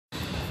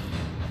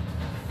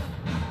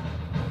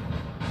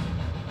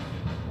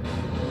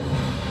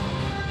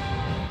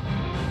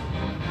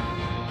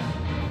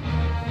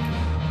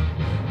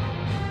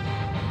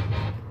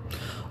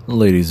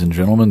Ladies and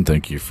gentlemen,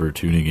 thank you for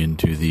tuning in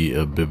to the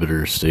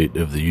Abibiter State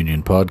of the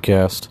Union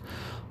podcast.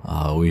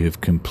 We have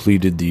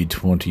completed the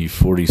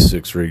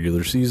 2046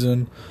 regular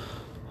season.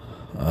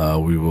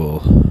 We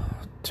will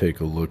take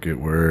a look at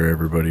where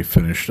everybody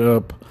finished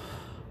up,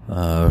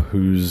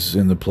 who's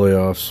in the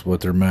playoffs,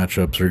 what their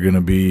matchups are going to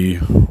be,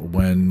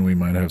 when we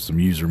might have some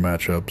user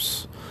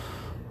matchups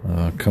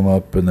come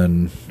up, and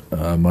then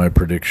my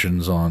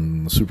predictions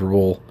on the Super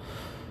Bowl.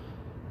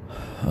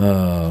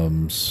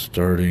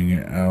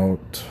 Starting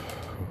out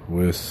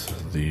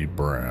with the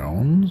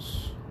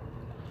Browns.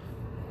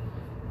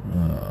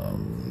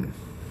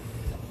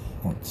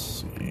 Let's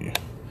see.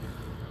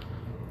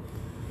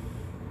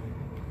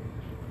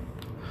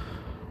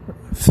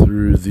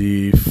 Through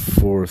the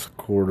fourth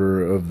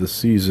quarter of the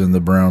season,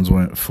 the Browns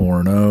went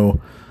 4-0.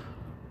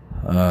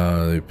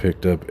 They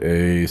picked up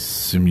a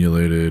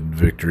simulated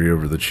victory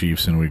over the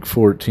Chiefs in Week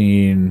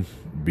 14,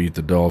 beat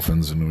the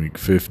Dolphins in Week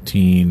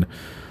 15,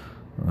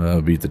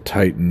 beat the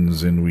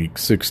Titans in Week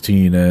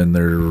 16 and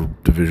their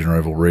division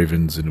rival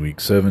Ravens in Week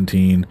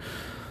 17.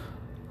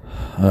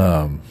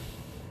 The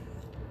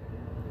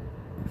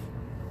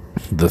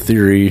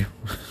theory,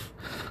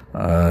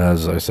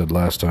 as I said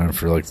last time,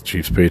 for like the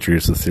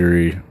Chiefs-Patriots, the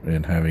theory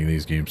in having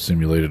these games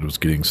simulated was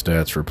getting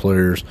stats for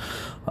players.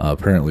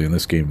 Apparently in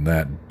this game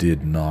that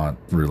did not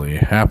really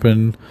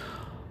happen,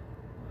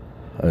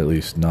 at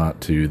least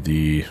not to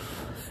the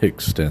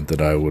extent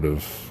that I would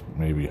have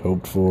maybe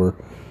hoped for.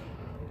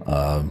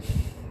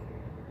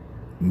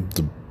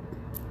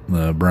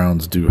 The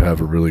Browns do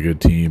have a really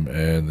good team,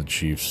 and the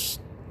Chiefs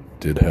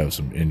did have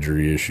some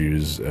injury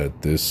issues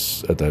at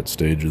that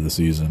stage of the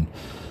season.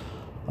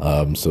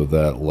 So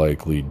that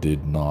likely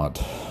didn't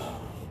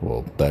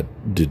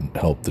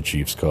help the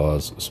Chiefs'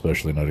 cause,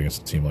 especially not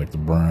against a team like the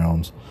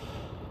Browns.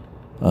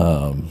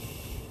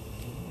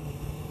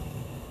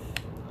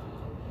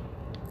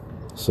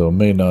 So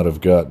may not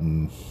have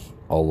gotten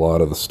a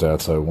lot of the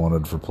stats I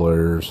wanted for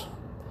players,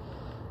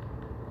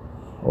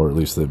 or at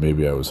least that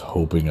maybe I was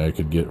hoping I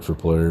could get for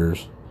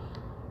players.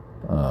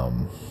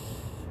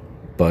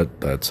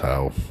 But that's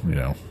how,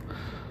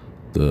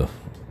 the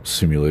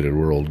simulated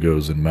world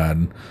goes in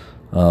Madden.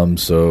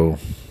 So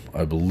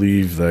I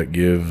believe that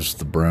gives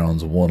the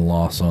Browns one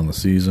loss on the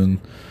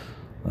season.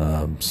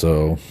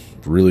 So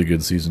really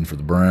good season for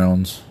the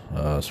Browns,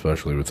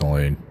 especially with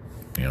only,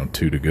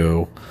 2 to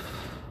go.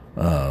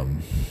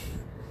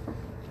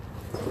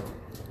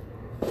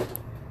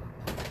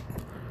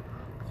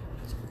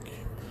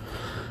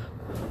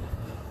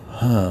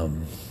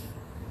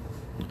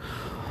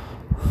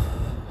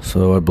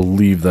 So I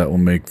believe that will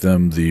make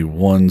them the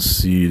 1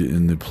 seed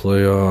in the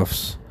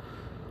playoffs.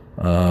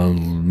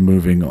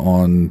 Moving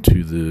on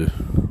to the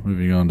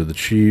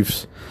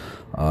Chiefs.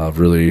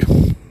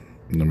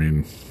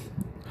 The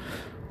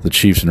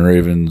Chiefs and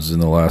Ravens in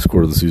the last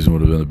quarter of the season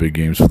would have been the big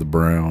games for the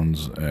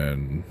Browns,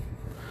 and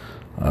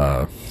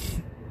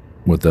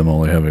with them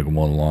only having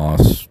one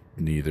loss,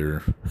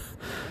 neither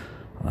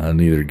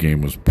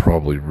game was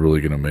probably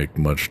really going to make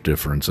much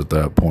difference at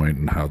that point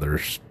in how they're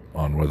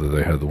on whether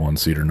they had the 1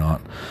 seed or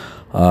not.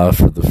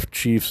 For the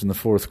Chiefs in the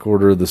fourth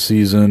quarter of the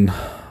season,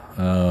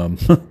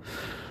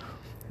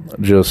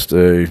 just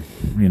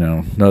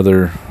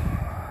another.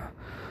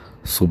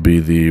 This will be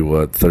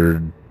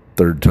the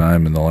third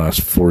time in the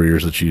last 4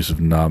 years the Chiefs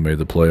have not made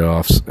the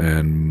playoffs,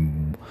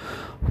 and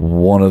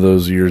one of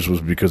those years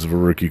was because of a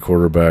rookie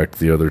quarterback.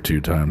 The other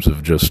 2 times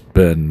have just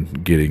been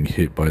getting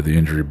hit by the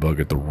injury bug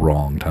at the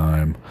wrong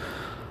time.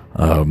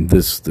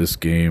 This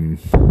game,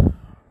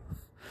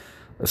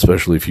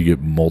 especially if you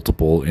get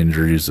multiple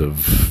injuries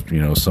of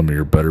some of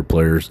your better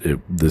players,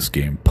 this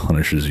game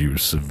punishes you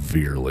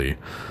severely.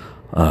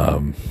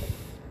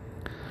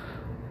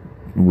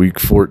 Week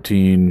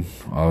 14,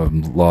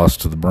 loss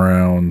to the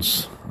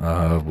Browns,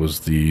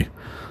 was the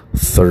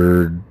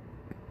third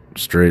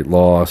straight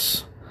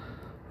loss.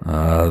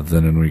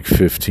 Then in Week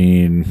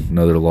 15,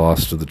 another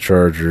loss to the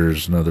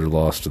Chargers, another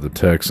loss to the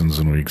Texans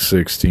in Week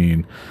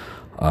 16.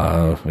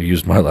 I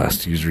used my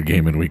last user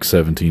game in Week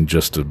 17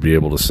 just to be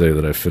able to say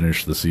that I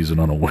finished the season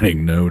on a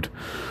winning note.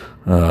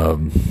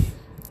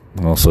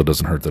 Also, it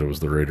doesn't hurt that it was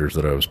the Raiders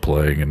that I was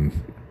playing, and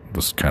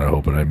was kind of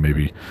hoping I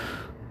maybe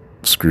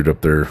screwed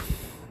up their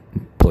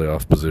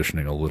playoff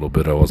positioning a little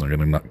bit. I wasn't going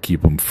to not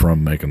keep them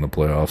from making the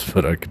playoffs,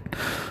 but I could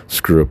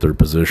screw up their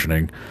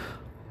positioning.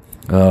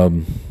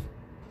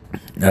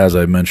 As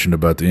I mentioned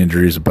about the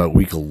injuries, about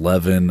Week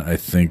 11, I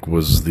think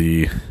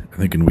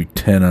in Week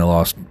 10 I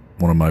lost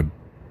one of my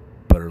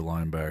better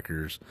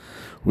linebackers.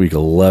 Week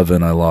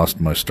 11 I lost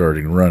my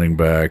starting running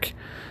back,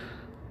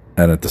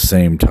 and at the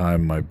same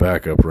time my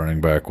backup running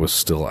back was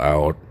still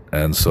out,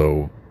 and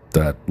so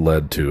that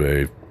led to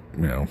a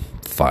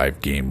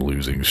 5-game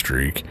losing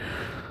streak.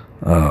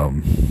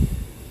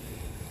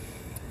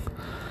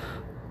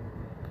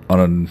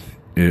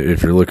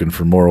 If you're looking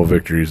for moral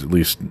victories, at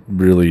least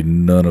really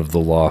none of the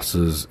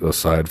losses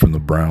aside from the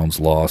Browns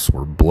loss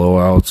were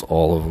blowouts.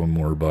 All of them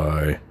were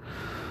by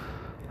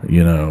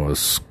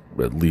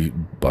at least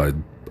by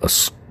a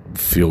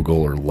field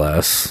goal or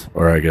less,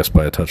 or I guess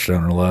by a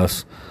touchdown or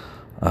less.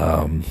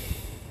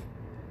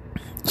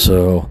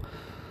 So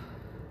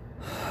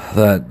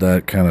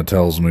that kind of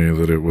tells me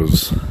that it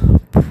was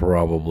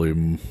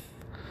probably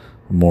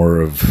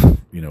more of,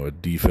 a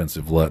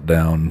defensive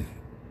letdown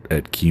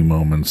at key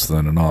moments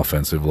than an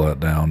offensive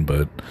letdown.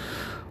 But,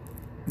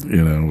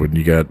 when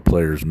you got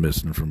players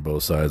missing from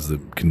both sides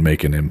that can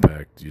make an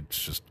impact, it's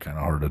just kind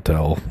of hard to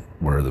tell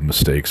where the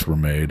mistakes were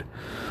made.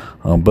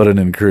 But an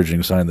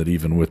encouraging sign that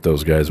even with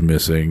those guys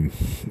missing,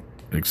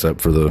 except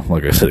for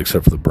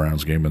the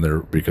Browns game,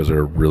 and because they're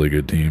a really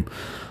good team,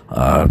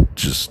 at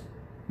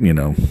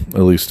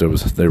least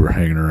they were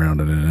hanging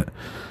around and in it.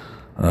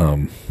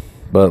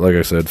 But like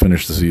I said,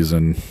 finished the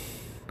season.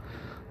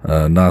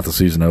 Not the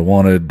season I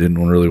wanted.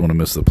 Didn't really want to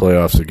miss the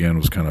playoffs again.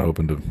 Was kind of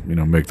hoping to,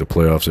 make the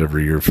playoffs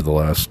every year for the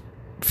last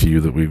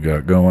few that we've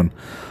got going.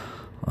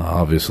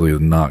 Obviously,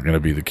 not going to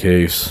be the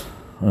case.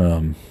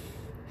 And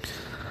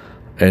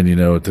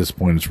at this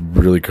point, it's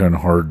really kind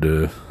of hard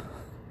to,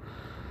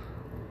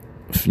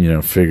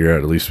 figure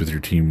out, at least with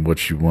your team,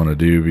 what you want to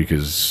do,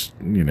 because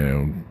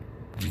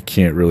you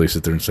can't really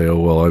sit there and say, oh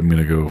well, I'm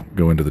going to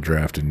go into the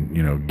draft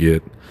and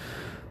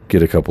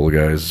get a couple of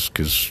guys,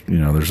 because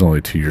there's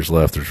only 2 years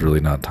left. There's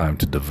really not time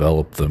to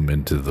develop them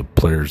into the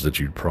players that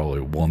you'd probably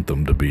want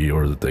them to be,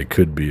 or that they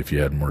could be if you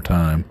had more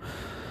time.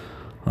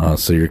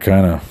 So you're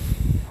kind of,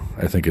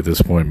 I think at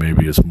this point,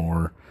 maybe it's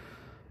more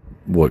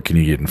what can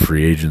you get in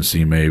free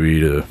agency, maybe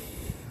to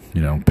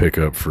pick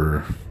up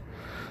for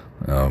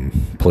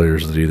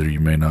players that either you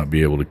may not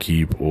be able to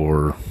keep,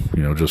 or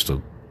just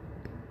to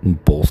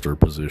bolster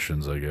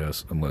positions, I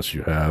guess, unless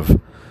you have,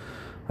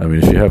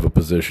 if you have a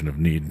position of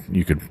need,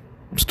 you could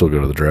still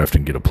go to the draft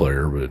and get a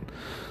player. But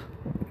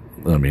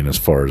as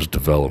far as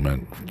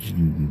development,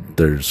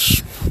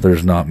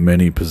 there's not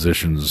many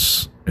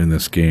positions in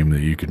this game that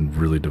you can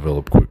really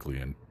develop quickly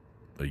in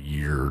a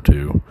year or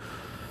two.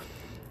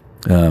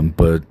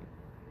 But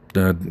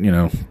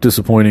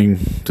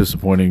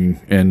disappointing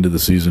end of the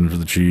season for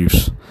the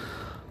Chiefs.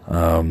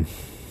 And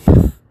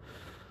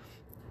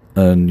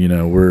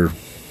we're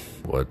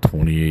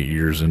 28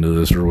 years into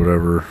this or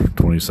whatever,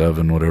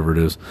 27, whatever it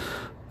is.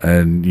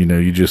 And,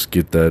 you just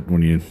get that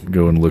when you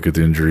go and look at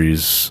the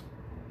injuries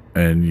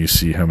and you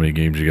see how many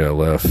games you got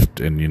left,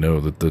 and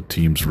that the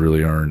teams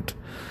really aren't,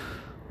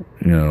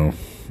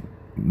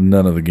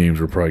 none of the games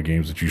were probably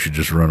games that you should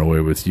just run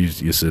away with.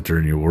 You sit there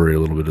and you worry a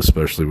little bit,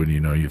 especially when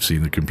you've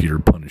seen the computer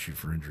punish you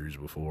for injuries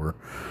before.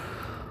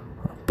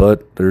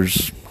 But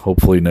there's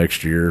hopefully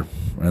next year,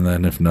 and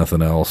then if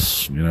nothing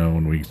else,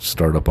 when we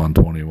start up on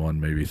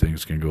 21, maybe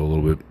things can go a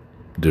little bit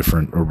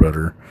different or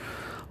better.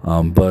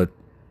 But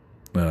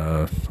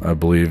I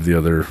believe the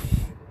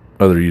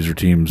other user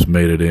teams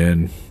made it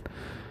in,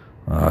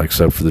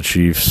 except for the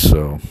Chiefs.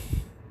 So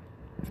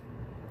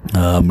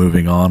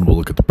moving on, we'll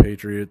look at the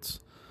Patriots.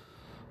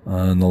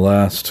 In the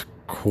last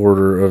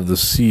quarter of the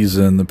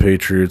season, the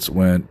Patriots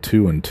went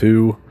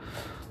 2-2.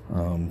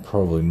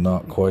 Probably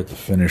not quite the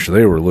finish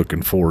they were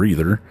looking for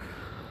either.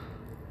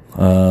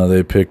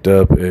 They picked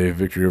up a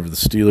victory over the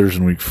Steelers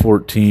in Week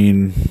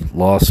 14,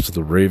 lost to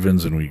the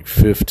Ravens in Week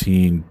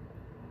 15,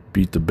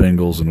 beat the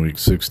Bengals in Week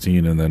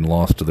 16, and then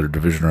lost to their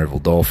division rival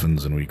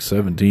Dolphins in Week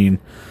 17.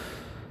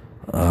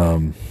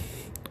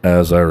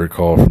 As I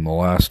recall from the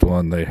last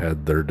one, they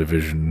had their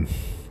division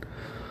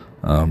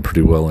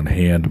pretty well in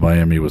hand.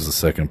 Miami was the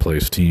second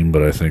place team,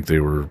 but I think they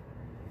were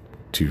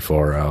too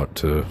far out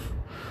to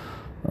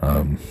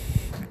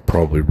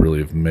probably really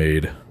have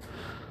made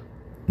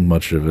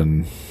much of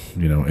an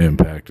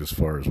impact as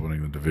far as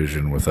winning the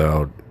division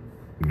without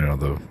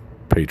the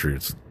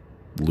Patriots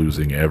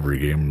losing every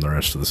game the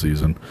rest of the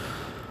season.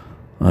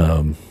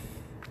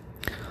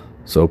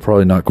 So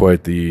probably not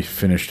quite the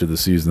finish to the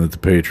season that the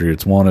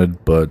Patriots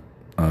wanted, but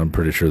I'm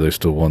pretty sure they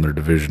still won their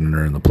division and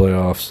are in the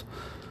playoffs.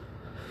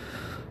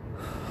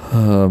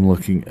 I'm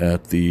looking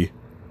at the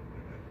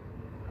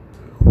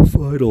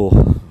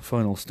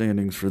final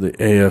standings for the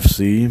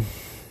AFC.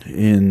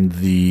 In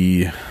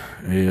the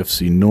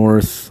AFC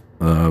North,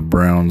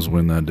 Browns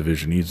win that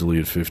division easily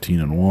at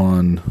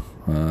 15-1.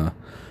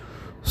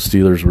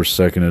 Steelers were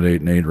second at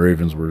 8-8.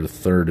 Ravens were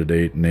third at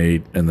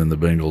 8-8, and then the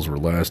Bengals were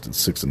last at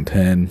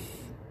 6-10.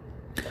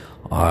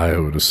 I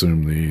would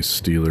assume the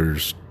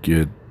Steelers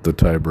get the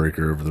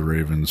tiebreaker over the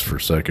Ravens for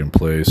second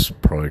place,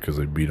 probably because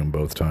they beat them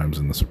both times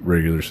in the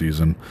regular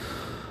season.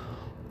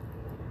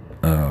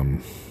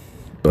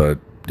 But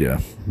yeah,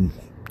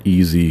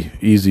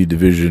 easy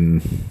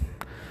division,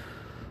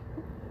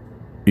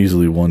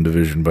 easily won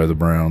division by the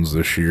Browns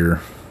this year.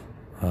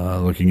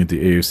 Looking at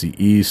the AFC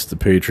East, the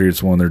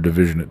Patriots won their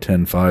division at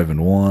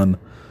 10-5-1.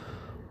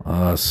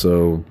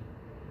 So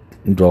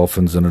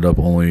Dolphins ended up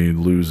only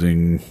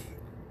losing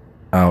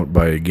out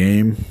by a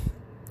game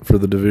for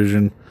the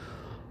division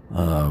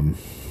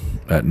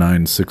at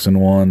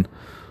 9-6-1,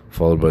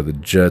 followed by the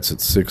Jets at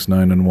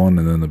 6-9-1,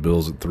 and then the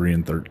Bills at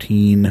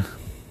 3-13.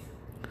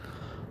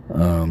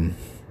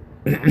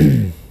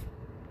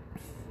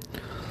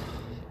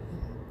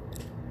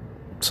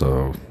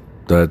 So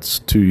that's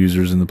two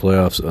users in the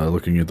playoffs.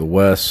 Looking at the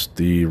West,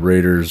 the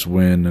Raiders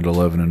win at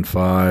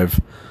 11-5.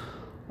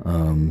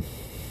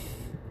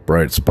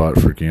 bright spot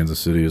for Kansas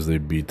City as they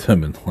beat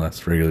them in the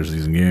last regular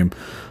season game.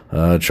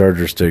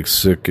 Chargers take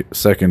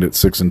second at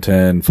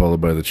 6-10,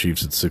 followed by the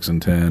Chiefs at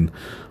 6-10.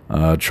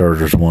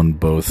 Chargers won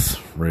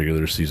both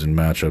regular season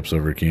matchups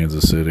over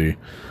Kansas City.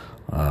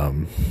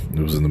 It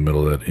was in the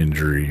middle of that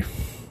injury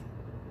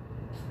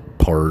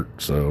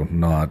part, so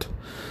not.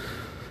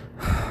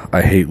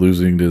 I hate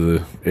losing to the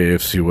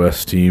AFC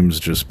West teams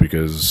just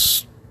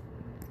because,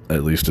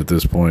 at least at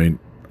this point,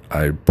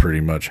 I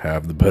pretty much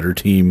have the better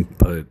team,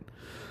 but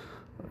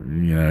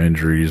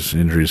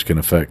injuries can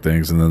affect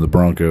things. And then the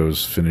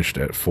Broncos finished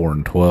at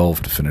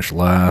 4-12 to finish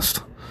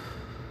last.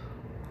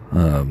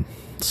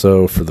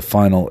 So for the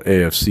final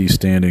AFC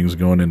standings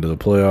going into the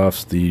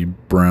playoffs, the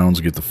Browns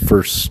get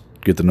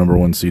the number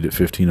 1 seed at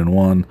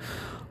 15-1.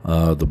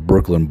 The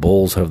Brooklyn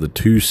Bulls have the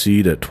 2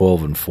 seed at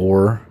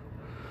 12-4.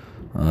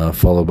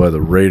 Followed by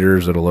the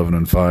Raiders at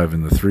 11-5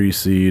 in the 3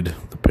 seed,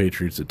 the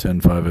Patriots at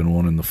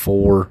 10-5-1 in the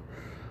 4,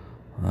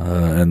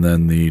 and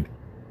then the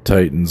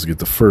Titans get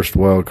the first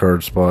wild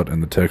card spot,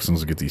 and the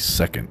Texans get the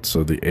second.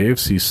 So the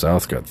AFC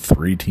South got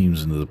 3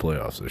 teams into the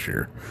playoffs this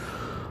year.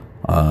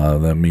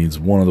 That means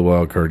one of the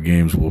wild card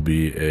games will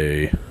be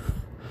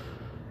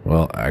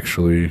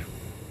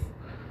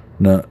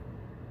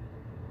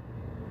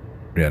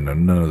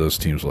none of those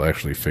teams will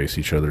actually face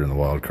each other in the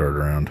wild card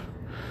round.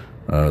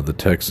 The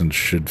Texans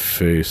should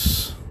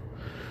face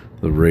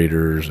the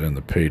Raiders, and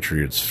the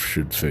Patriots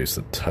should face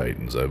the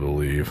Titans, I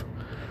believe.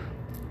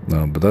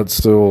 But that's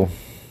still,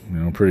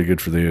 pretty good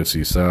for the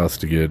AFC South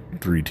to get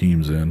 3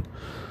 teams in.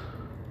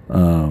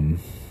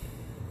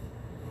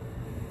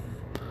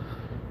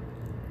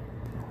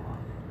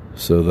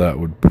 So that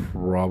would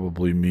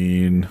probably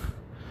mean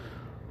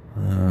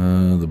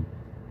the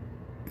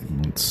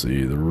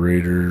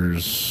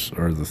Raiders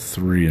are the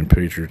 3 and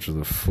Patriots are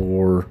the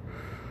 4.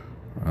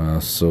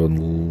 So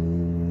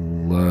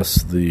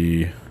unless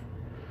the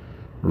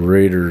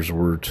Raiders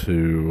were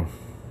to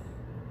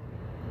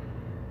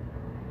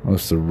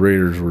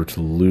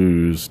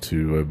lose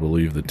to, I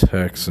believe, the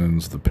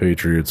Texans, the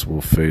Patriots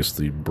will face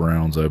the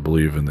Browns, I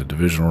believe, in the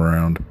divisional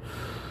round.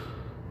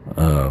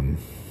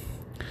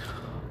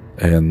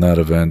 And that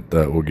event,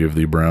 that will give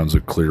the Browns a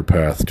clear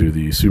path to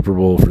the Super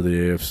Bowl for the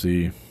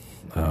AFC,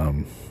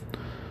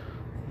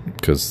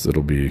 because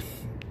it'll be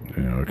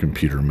a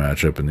computer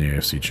matchup in the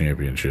AFC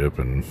Championship,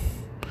 and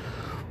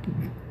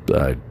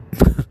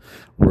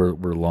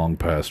we're long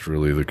past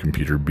really the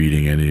computer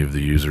beating any of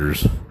the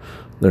users.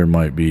 There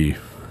might be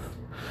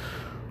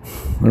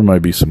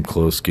some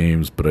close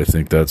games, but I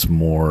think that's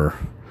more,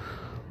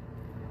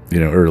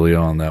 early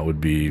on that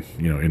would be,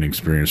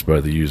 inexperienced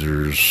by the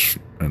users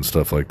and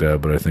stuff like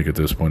that. But I think at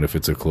this point, if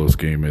it's a close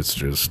game, it's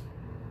just,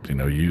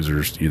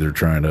 users either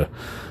trying to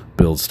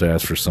build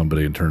stats for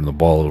somebody and turn the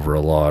ball over a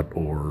lot,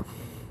 or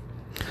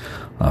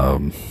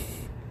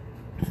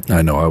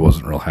I know I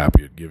wasn't real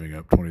happy at giving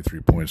up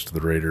 23 points to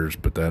the Raiders,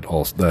 but that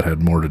had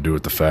more to do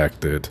with the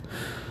fact that,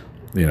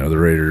 the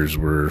Raiders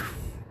were,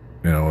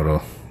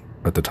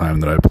 at the time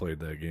that I played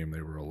that game,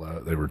 they were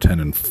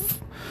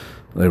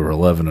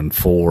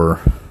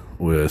 11-4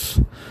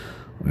 with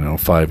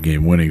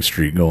 5-game winning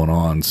streak going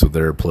on. So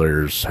their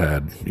players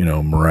had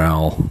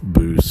morale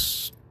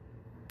boosts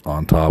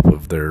on top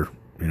of their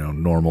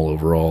normal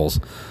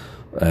overalls,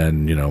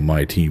 and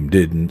my team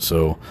didn't.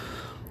 So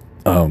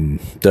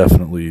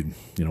definitely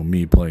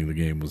me playing the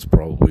game was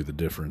probably the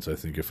difference. I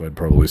think if I'd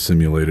probably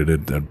simulated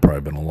it, that'd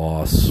probably been a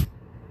loss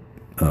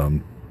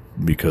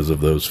because of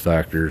those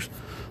factors.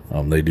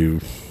 They do,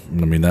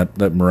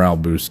 that morale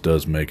boost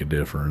does make a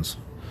difference,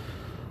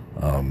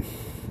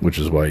 which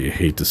is why you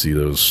hate to see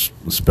those,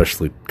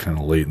 especially kind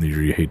of late in the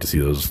year, you hate to see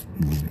those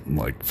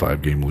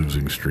 5-game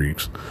losing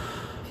streaks.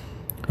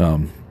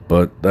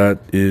 But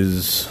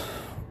that's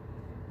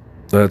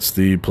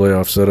the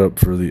playoff setup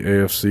for the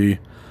AFC.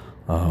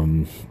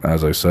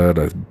 As I said,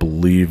 I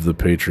believe the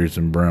Patriots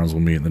and Browns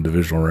will meet in the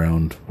divisional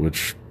round,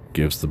 which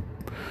gives the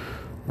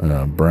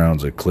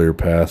Browns a clear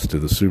path to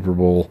the Super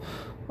Bowl.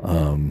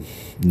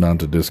 Not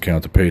to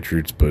discount the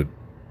Patriots, but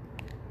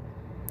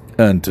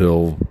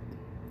until,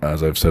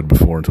 as I've said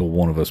before, until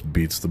one of us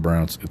beats the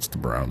Browns, it's the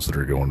Browns that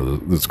are going to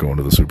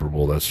the Super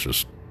Bowl. That's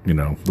just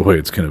the way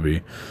it's going to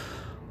be.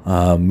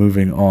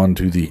 Moving on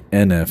to the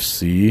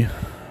NFC,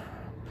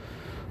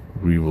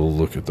 we will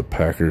look at the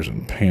Packers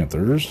and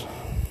Panthers.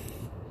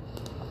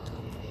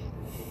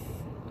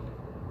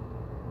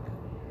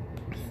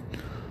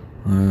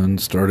 And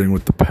starting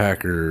with the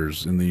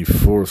Packers, in the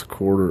fourth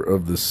quarter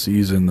of the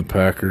season, the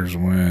Packers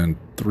went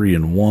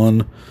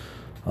 3-1.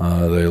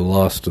 They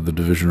lost to the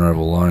division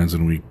rival Lions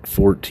in Week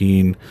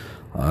 14,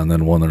 and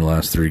then won their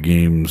last 3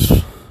 games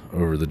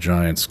over the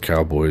Giants,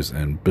 Cowboys,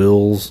 and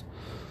Bills.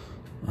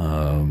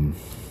 To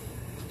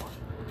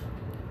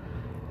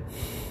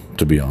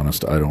be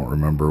honest, I don't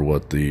remember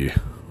what the...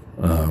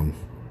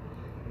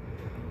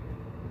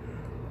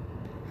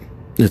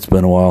 it's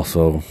been a while,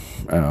 so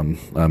I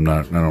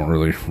don't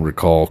really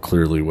recall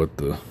clearly what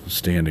the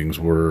standings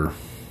were,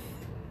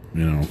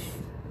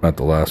 at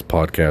the last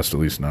podcast, at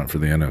least not for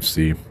the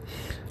NFC.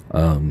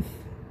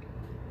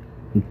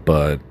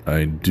 but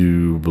I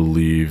do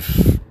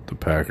believe the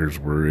Packers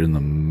were in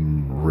the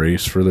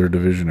race for their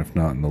division, if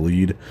not in the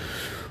lead.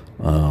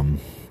 I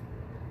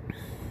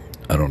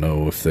don't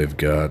know if they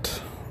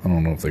got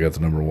the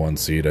number 1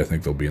 seed. I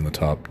think they'll be in the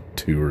top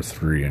 2 or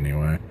 3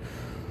 anyway.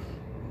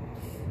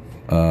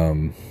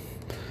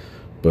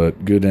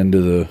 But good end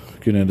of the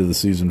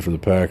season for the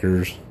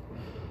Packers.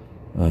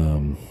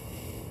 Moving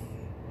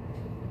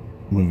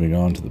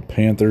on to the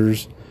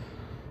Panthers.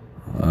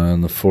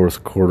 In the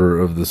fourth quarter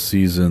of the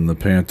season, the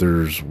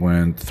Panthers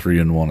went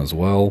 3-1 as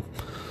well.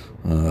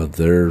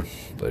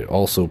 They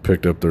also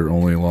picked up their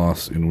only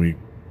loss in week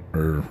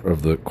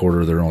of the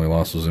quarter. Their only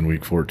loss was in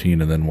week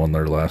 14, and then won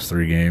their last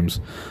 3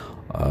 games.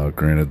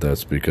 Granted,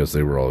 that's because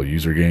they were all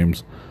user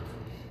games.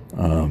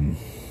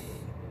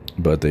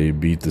 But they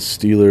beat the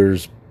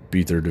Steelers,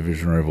 beat their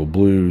division rival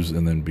Blues,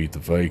 and then beat the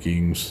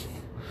Vikings.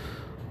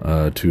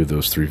 2 of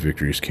those 3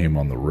 victories came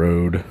on the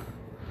road.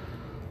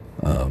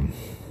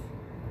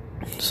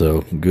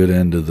 So good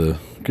end of the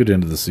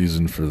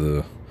season for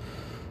the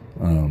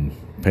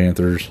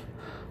Panthers.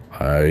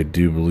 I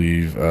do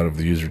believe out of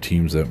the user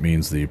teams, that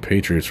means the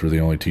Patriots were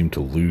the only team to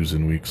lose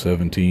in week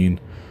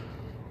 17.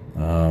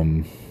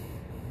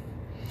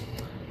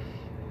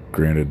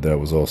 Granted, that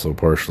was also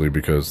partially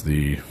because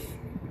the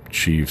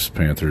Chiefs,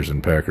 Panthers,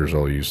 and Packers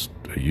all used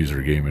a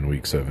user game in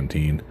week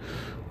 17.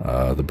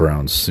 The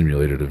Browns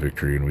simulated a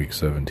victory in week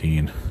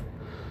 17.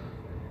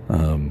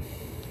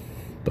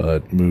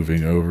 But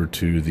moving over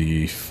to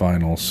the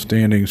final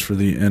standings for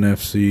the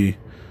NFC.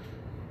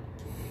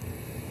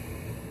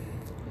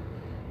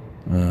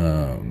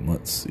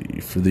 Let's see.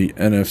 For the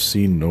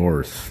NFC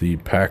North, the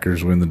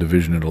Packers win the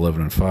division at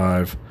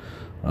 11-5.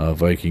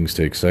 Vikings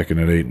take second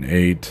at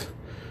 8-8.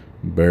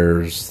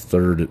 Bears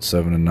third at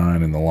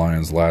 7-9, and the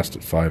Lions last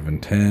at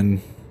 5-10.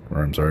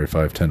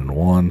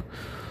 5-10-1.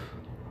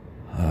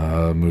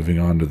 Moving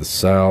on to the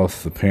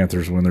South, the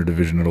Panthers win their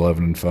division at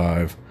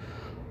 11-5.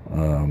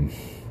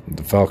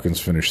 The Falcons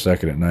finish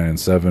second at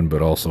 9-7,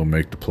 but also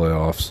make the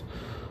playoffs.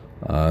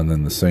 And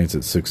then the Saints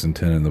at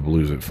 6-10, and the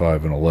Blues at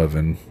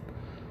 5-11.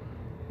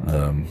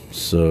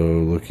 So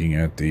looking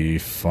at the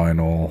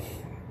final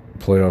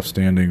playoff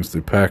standings,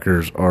 the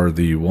Packers are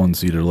the 1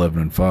 seed at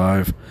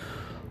 11-5.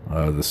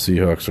 The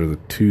Seahawks are the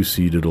 2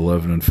 seed at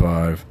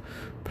 11-5.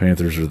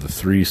 Panthers are the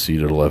 3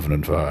 seed at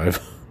 11-5.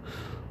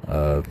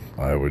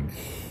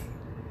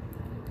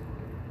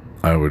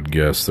 I would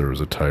guess there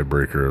was a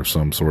tiebreaker of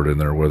some sort in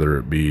there, whether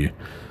it be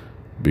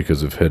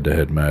because of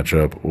head-to-head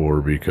matchup or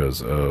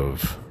because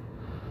of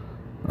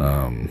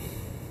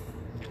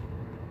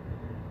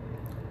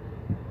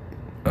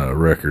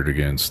record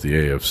against the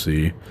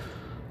AFC.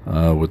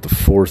 With the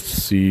 4th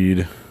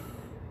seed,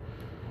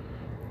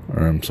 the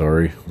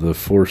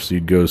 4th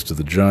seed goes to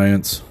the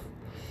Giants.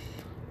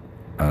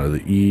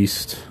 The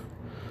East,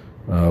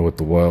 with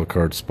the wild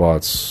card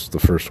spots, the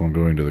first one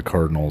going to the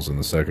Cardinals and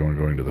the second one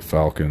going to the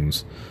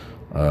Falcons.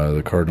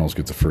 The Cardinals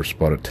get the first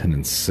spot at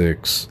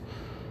 10-6.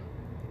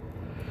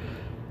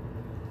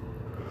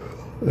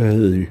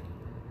 The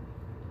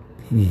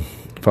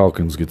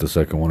Falcons get the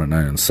second one at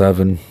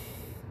 9-7.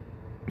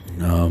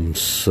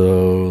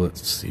 So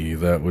let's see,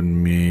 that would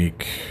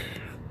make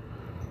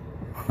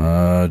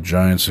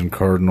Giants and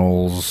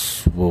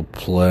Cardinals will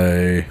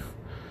play,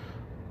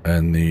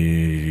 and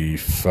the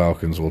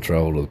Falcons will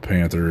travel to the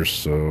Panthers.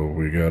 So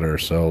we got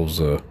ourselves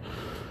a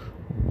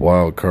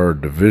wild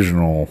card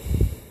divisional.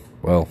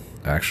 Well,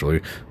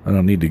 actually, I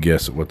don't need to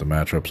guess at what the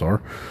matchups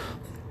are.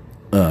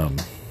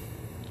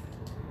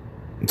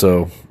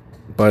 So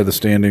by the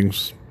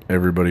standings,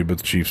 everybody but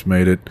the Chiefs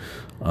made it.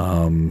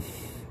 And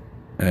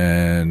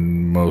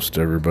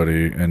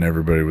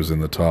everybody was in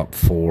the top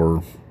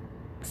four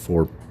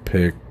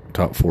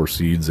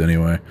seeds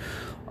anyway.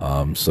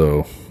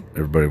 So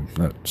everybody,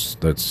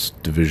 that's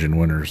division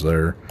winners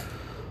there.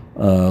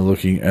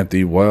 Looking at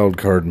the wild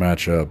card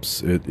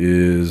matchups, it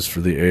is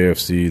for the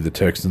AFC, the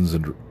Texans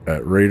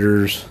at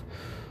Raiders,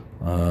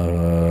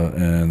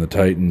 and the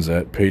Titans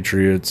at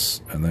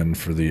Patriots, and then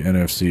for the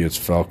NFC, it's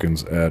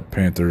Falcons at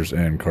Panthers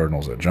and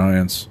Cardinals at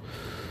Giants.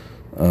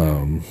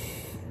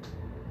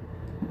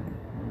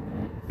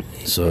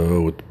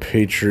 So with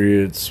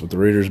the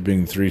Raiders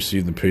being the 3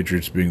 seed, and the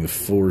Patriots being the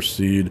 4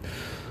 seed,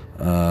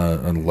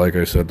 and like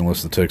I said,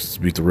 unless the Texans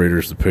beat the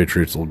Raiders, the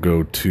Patriots will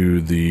go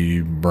to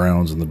the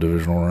Browns in the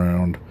divisional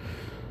round,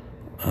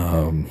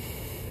 and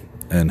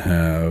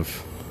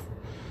have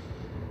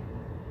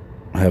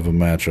a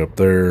matchup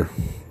there,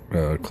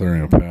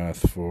 clearing a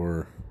path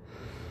for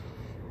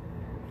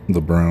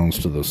the Browns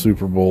to the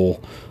Super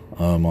Bowl.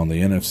 On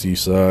the NFC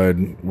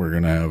side, we're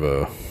going to have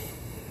the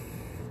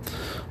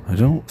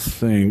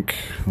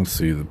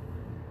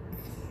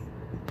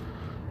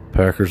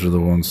Packers are the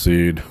 1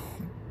 seed,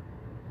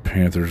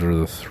 Panthers are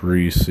the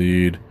 3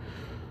 seed,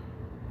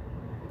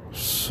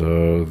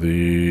 so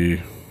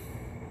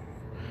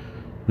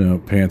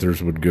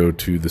Panthers would go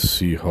to the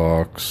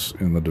Seahawks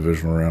in the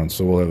divisional round.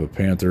 So we'll have a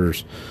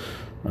Panthers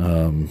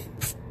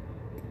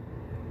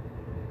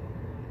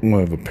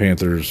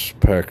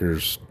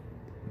Packers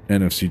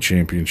NFC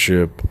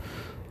championship.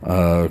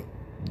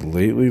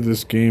 lately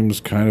this game's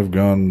kind of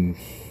gone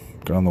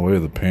the way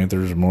of the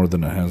Panthers more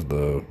than it has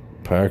the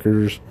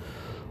Packers.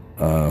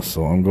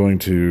 So I'm going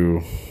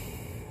to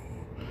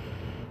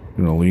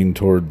lean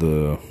toward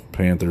the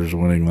Panthers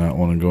winning that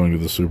one and going to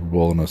the Super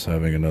Bowl and us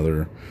having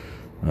another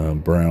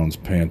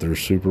Browns-Panthers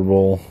Super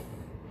Bowl.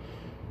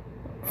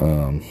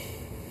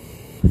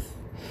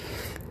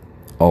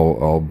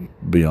 I'll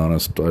be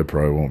honest, I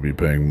probably won't be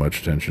paying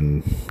much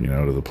attention,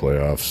 to the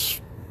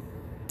playoffs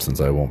since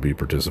I won't be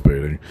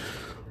participating.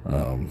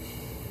 At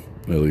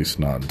least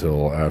not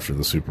until after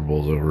the Super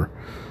Bowl's over.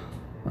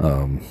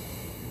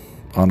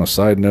 On a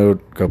side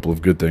note, a couple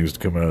of good things to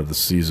come out of the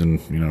season,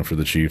 for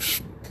the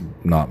Chiefs,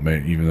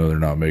 even though they're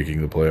not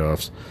making the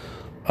playoffs.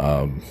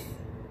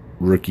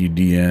 Rookie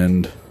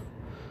D-End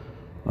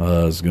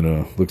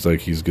looks like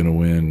he's gonna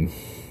win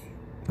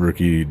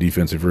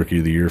defensive rookie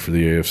of the year for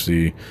the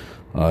AFC.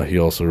 He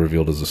also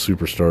revealed as a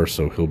superstar,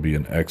 so he'll be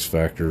an X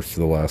factor for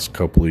the last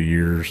couple of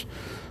years.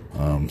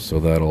 So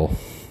that'll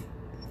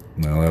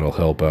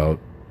help out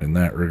in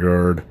that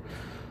regard.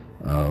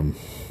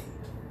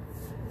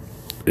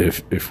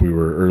 If we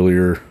were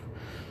earlier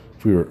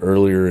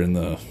in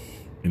the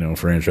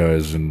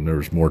franchise and there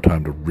was more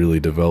time to really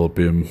develop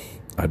him,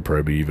 I'd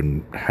probably be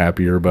even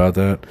happier about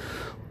that.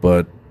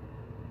 But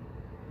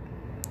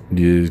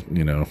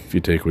if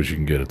you take what you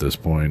can get at this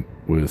point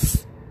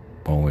with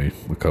only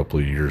a couple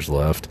of years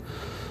left,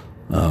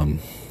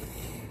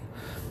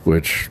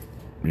 which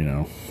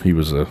I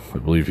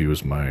believe he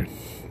was my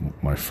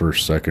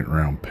first second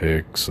round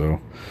pick,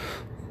 so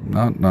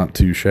not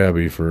too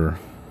shabby for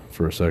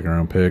a second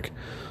round pick.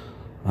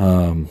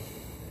 Let's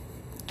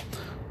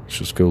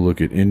just go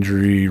look at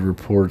injury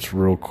reports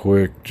real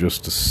quick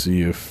just to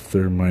see if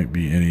there might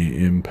be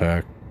any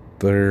impact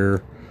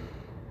there.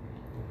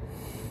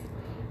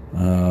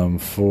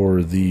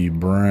 For the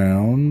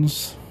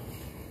Browns,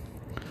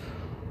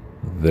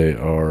 they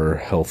are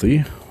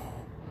healthy.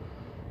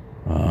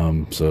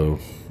 So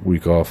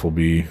week off will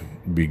be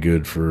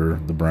good for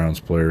the Browns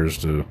players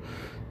to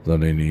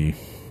let any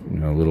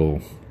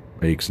little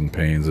aches and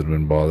pains that have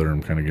been bothering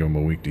them kind of give them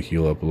a week to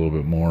heal up a little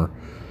bit more.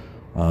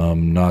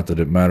 Not that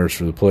it matters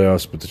for the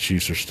playoffs, but the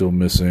Chiefs are still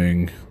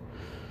missing.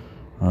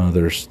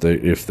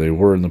 If they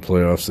were in the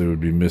playoffs, they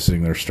would be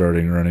missing their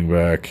starting running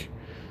back.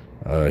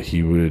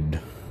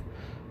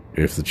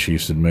 If the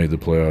Chiefs had made the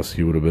playoffs,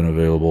 he would have been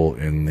available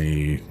in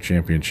the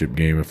championship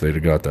game if they'd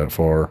have got that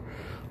far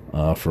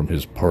from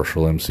his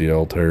partial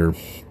MCL tear.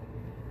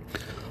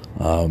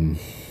 And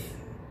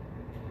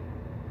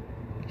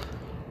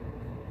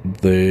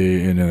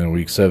in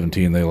week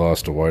 17, they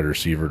lost a wide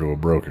receiver to a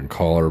broken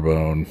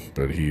collarbone,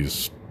 but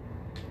he's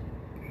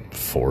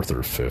 4th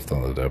or 5th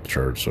on the depth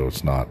chart, so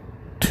it's not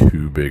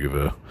too big of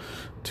a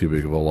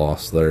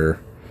loss there.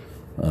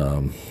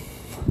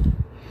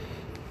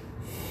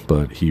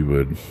 But he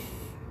would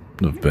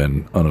have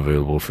been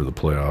unavailable for the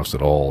playoffs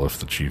at all if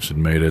the Chiefs had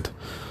made it.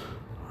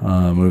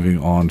 Moving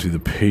on to the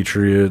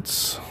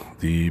Patriots.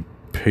 The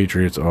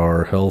Patriots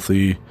are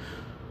healthy,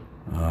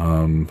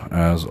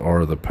 as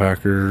are the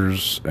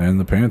Packers and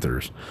the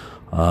Panthers.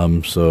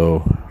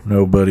 So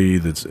nobody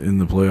that's in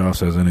the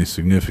playoffs has any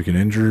significant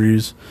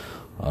injuries.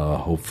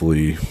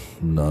 Hopefully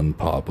none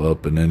pop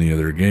up in any of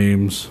their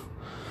games.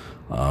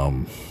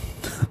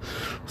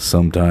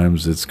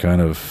 Sometimes it's kind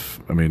of,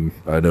 I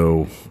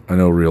know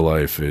real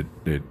life, it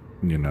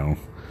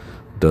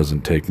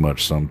doesn't take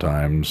much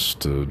sometimes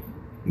to,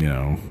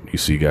 you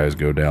see guys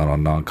go down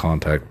on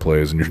non-contact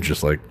plays and you're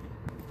just like,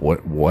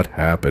 what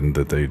happened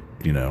that they,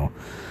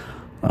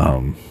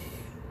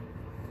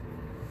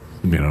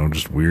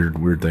 just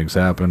weird things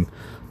happen.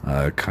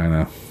 Kind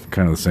of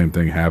the same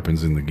thing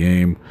happens in the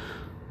game.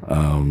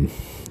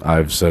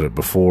 I've said it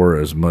before,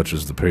 as much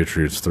as the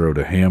Patriots throw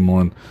to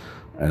Hamlin,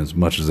 as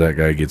much as that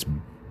guy gets,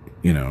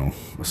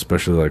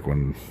 especially like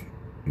when,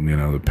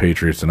 the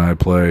Patriots and I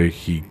play,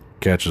 he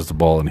catches the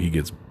ball and he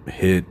gets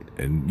hit,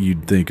 and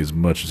you'd think as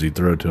much as he'd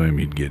throw to him,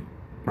 he'd get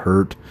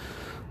hurt.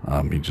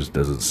 He just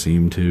doesn't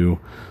seem to.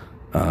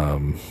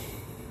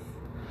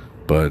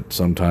 But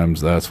sometimes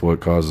that's what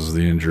causes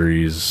the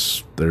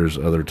injuries. There's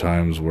other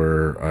times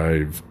where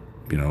I've,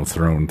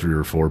 thrown 3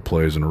 or 4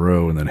 plays in a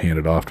row and then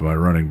handed off to my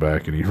running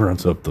back, and he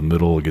runs up the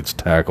middle, gets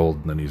tackled,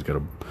 and then he's got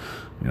a,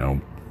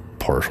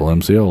 partial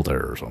MCL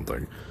tear or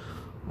something.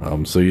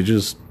 So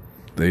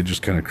they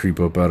just kind of creep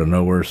up out of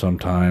nowhere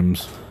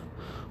sometimes.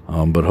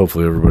 But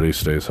hopefully everybody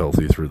stays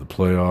healthy through the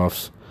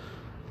playoffs.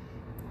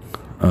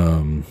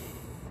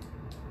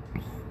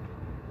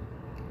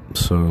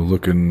 So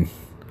looking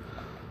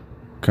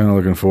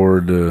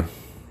forward to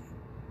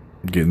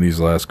getting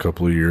these last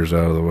couple of years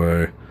out of the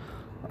way.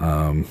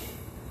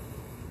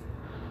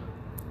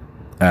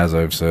 As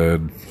I've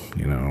said,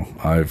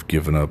 I've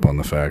given up on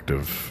the fact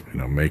of,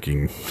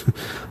 making,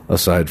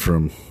 aside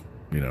from,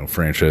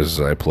 franchises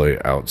I play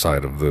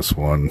outside of this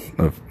one,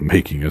 of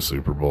making a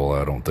Super Bowl.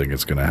 I don't think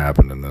it's going to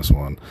happen in this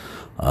one.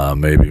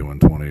 Maybe when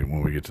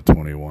we get to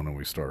 21 and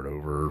we start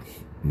over,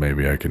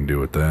 maybe I can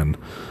do it then.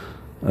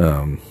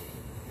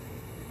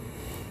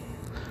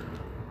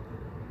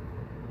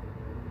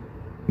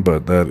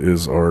 but that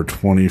is our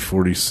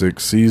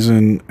 2046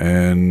 season,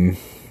 and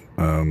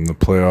the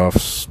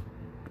playoffs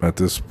at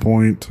this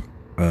point.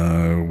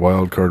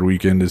 Wild card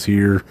weekend is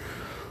here,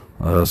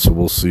 so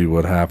we'll see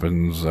what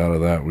happens out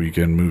of that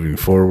weekend moving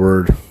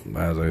forward.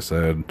 As I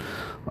said,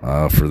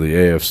 for the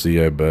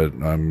AFC, I bet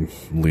I'm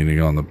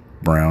leaning on the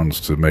Browns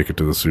to make it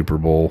to the Super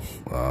Bowl.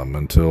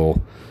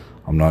 Until,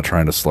 I'm not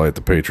trying to slight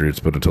the Patriots,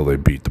 but until they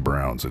beat the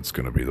Browns, it's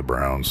going to be the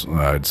Browns.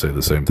 I'd say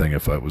the same thing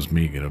if I was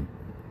me going to,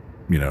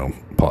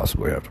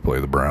 possibly have to play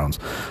the Browns.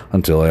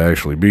 Until I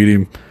actually beat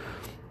him,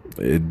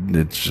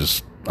 it's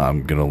just,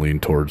 I'm going to lean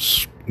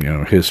towards,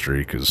 history,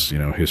 because,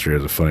 history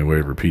has a funny way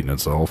of repeating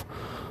itself.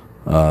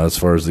 As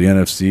far as the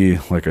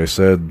NFC, like I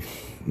said,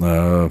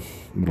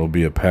 it'll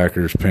be a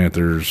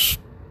Packers-Panthers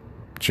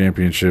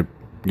championship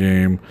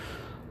game.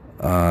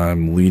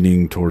 I'm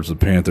leaning towards the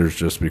Panthers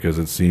just because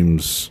it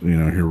seems,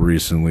 here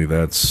recently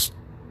that's,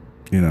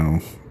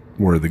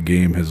 where the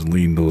game has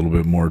leaned a little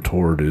bit more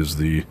toward, is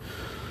the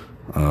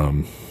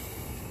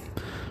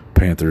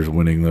Panthers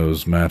winning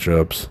those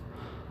matchups.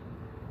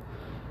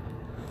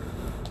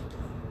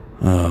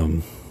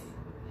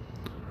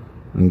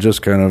 And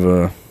just kind of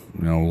a,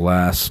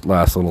 last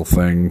little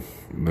thing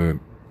that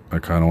I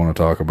kind of want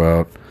to talk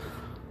about.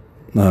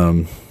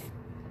 It's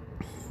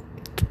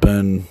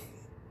been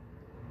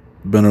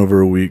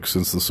over a week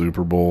since the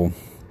Super Bowl.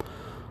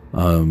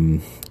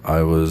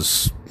 I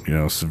was,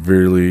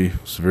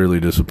 severely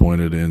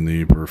disappointed in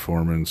the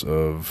performance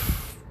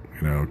of,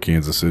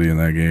 Kansas City in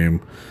that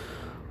game.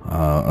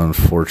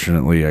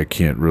 Unfortunately, I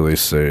can't really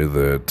say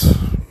that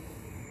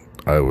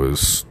I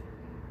was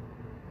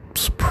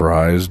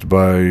surprised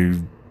by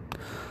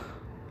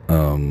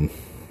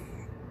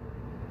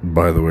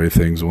the way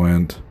things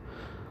went.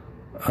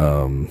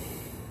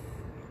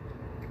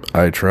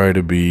 I try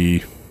to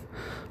be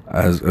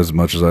as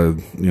much as I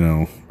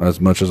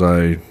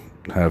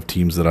have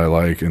teams that I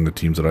like and the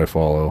teams that I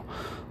follow,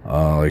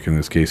 like in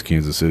this case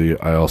Kansas City,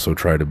 I also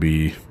try to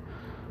be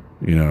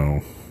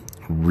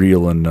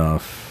real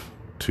enough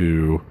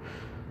to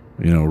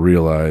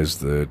realize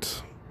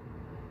that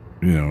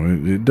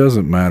it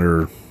doesn't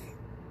matter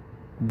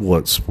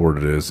what sport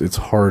it is. It's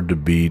hard to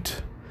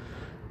beat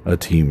a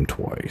team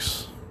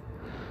twice,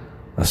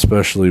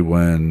 especially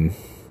when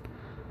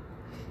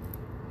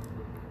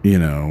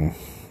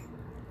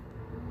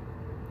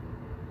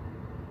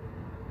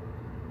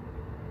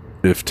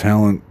if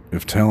talent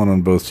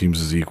on both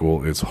teams is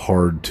equal, it's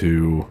hard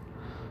to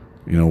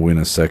win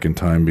a second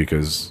time,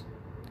 because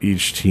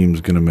each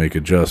team's going to make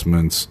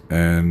adjustments,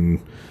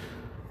 and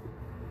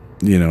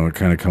it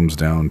kind of comes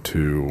down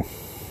to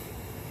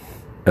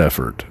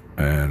effort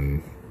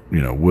and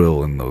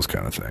will and those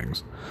kind of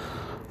things.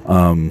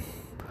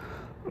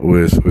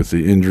 With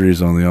the injuries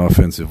on the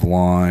offensive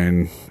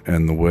line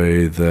and the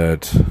way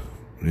that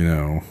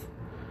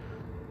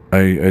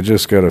I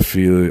just got a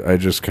feel. I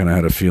just kind of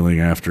had a feeling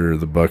after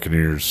the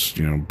Buccaneers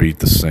beat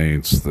the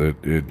Saints that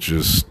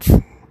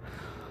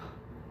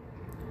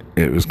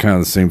it was kind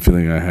of the same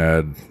feeling I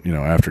had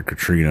after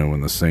Katrina,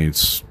 when the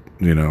Saints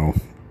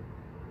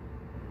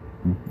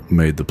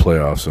made the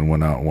playoffs and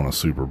went out and won a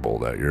Super Bowl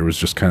that year. It was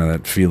just kind of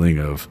that feeling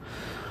of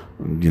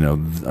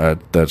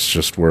that's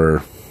just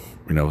where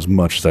as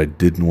much as I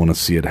didn't want to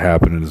see it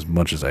happen, and as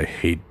much as I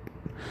hate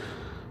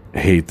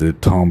that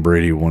Tom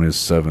Brady won his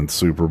 7th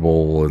Super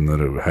Bowl and that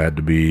it had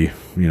to be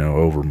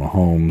over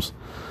Mahomes,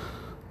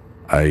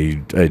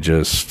 I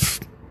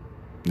just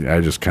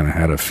kind of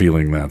had a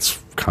feeling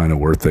that's kind of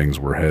where things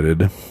were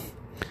headed.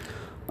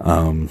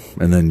 And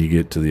then you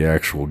get to the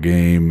actual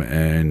game,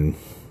 and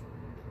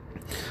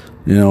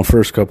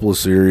first couple of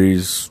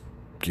series,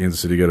 Kansas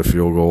City got a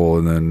field goal,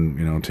 and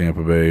then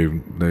Tampa Bay,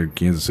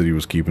 Kansas City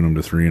was keeping them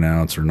to 3 and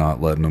outs, or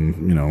not letting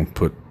them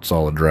put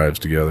solid drives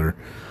together.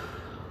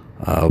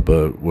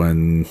 But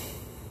when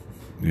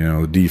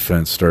the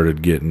defense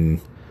started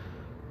getting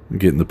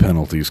the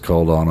penalties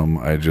called on them,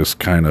 I just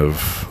kind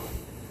of,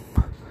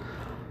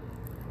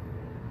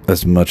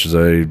 as much as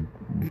I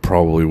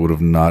probably would have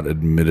not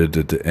admitted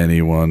it to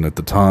anyone at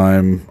the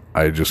time,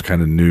 I just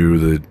kind of knew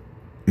that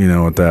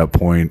at that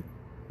point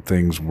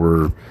things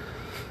were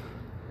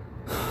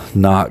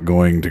not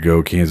going to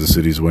go Kansas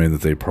City's way, and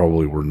that they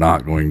probably were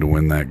not going to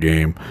win that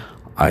game.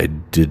 I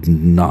did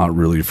not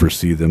really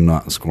foresee them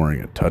not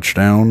scoring a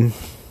touchdown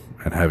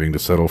and having to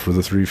settle for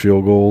the 3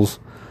 field goals.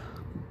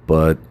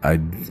 But I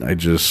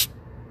just,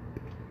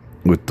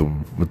 with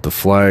the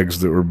flags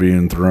that were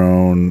being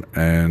thrown,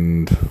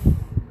 and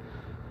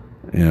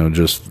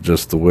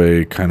just the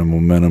way kind of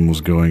momentum was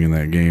going in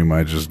that game,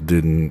 I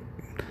didn't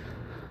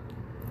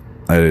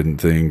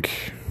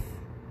think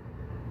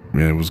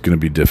it was going to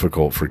be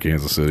difficult for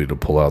Kansas City to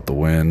pull out the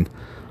win.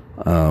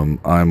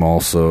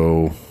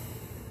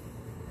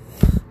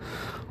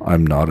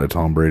 I'm not a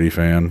Tom Brady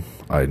fan.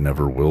 I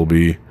never will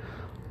be.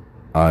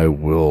 I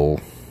will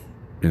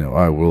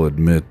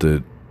admit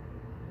that,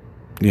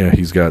 yeah,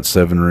 he's got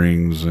 7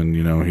 rings, and,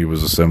 he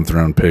was a 7th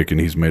round pick, and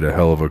he's made a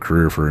hell of a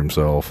career for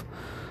himself.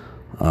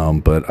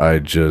 But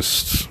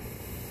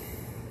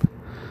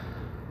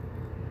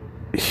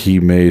he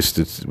may,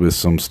 with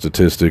some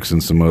statistics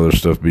and some other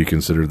stuff, be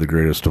considered the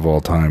greatest of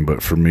all time.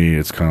 But for me,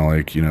 it's kind of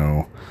like,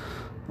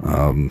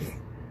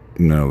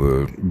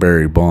 the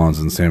Barry Bonds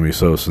and Sammy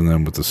Sosa and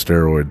them with the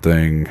steroid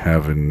thing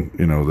having,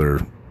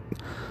 their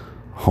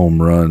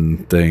home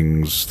run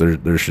things.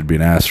 There should be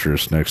an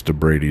asterisk next to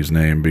Brady's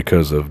name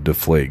because of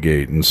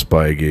Deflategate and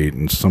Spygate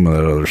and some of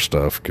that other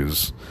stuff.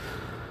 Because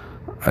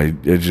I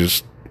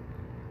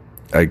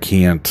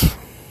can't.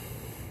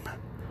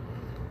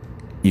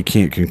 You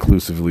can't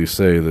conclusively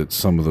say that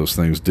some of those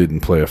things didn't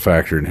play a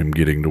factor in him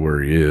getting to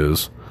where he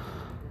is.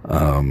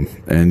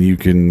 And you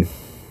can,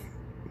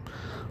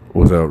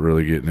 without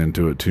really getting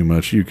into it too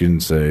much, you can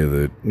say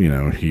that,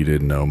 he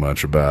didn't know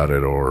much about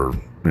it, or,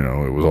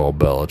 it was all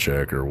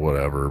Belichick or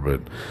whatever.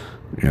 But,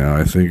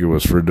 I think it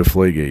was for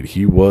Deflategate.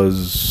 He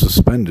was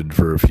suspended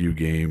for a few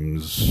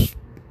games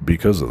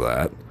because of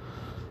that.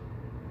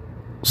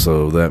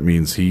 So that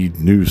means he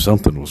knew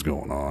something was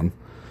going on.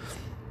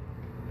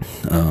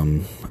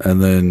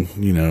 And then,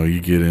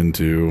 you get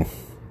into,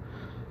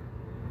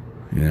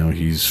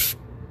 he's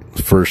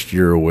first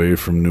year away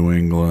from New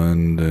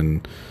England,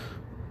 and,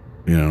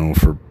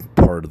 for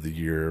part of the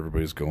year,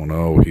 everybody's going,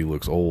 oh, he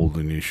looks old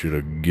and he should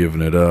have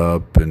given it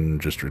up and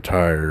just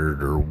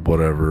retired or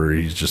whatever.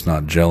 He's just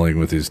not gelling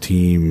with his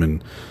team.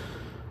 And,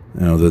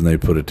 then they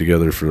put it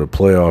together for the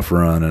playoff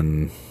run,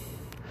 and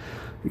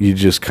you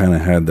just kind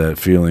of had that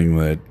feeling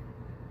that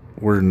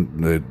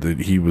that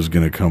he was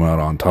going to come out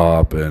on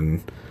top.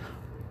 And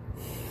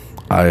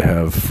I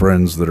have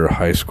friends that are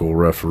high school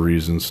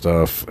referees and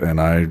stuff, and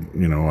I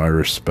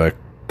respect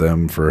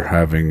them for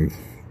having,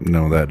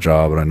 that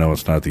job. And I know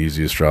it's not the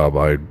easiest job.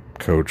 I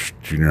coach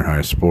junior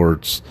high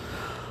sports,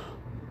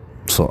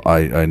 so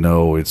I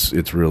know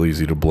it's real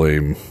easy to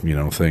blame,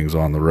 things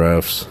on the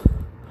refs.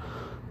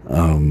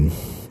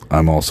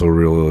 I'm also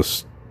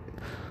realist.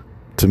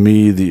 To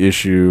me, the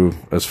issue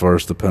as far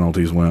as the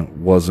penalties went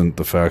wasn't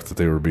the fact that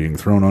they were being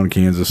thrown on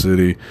Kansas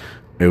City.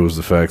 It was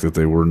the fact that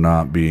they were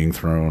not being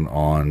thrown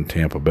on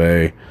Tampa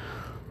Bay.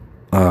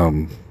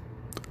 And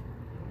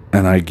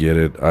I get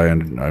it. I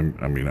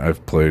mean,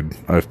 I've played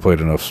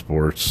enough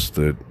sports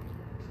that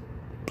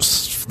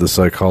the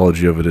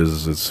psychology of it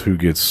is it's who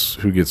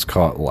gets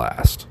caught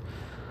last.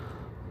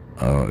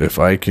 If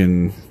I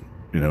can,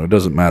 it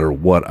doesn't matter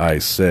what I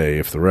say.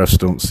 If the refs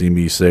don't see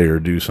me say or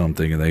do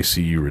something and they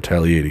see you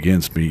retaliate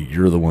against me,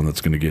 you're the one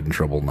that's going to get in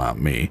trouble, not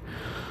me.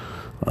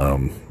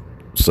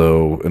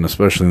 So, and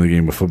especially in the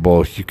game of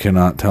football, you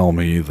cannot tell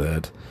me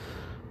that,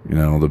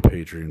 the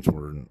Patriots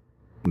weren't,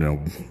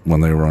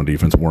 when they were on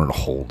defense, weren't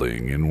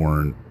holding and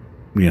weren't,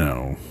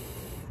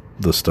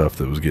 the stuff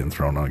that was getting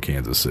thrown on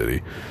Kansas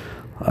City.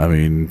 I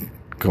mean,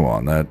 come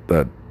on,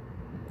 that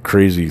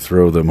crazy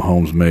throw that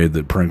Mahomes made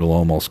that Pringle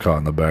almost caught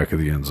in the back of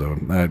the end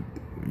zone, that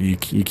you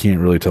can't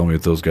really tell me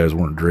that those guys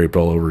weren't draped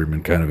all over him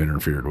and kind of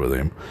interfered with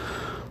him.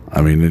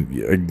 I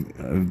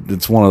mean,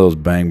 it's one of those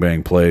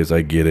bang plays.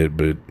 I get it,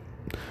 but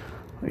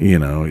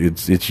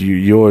it's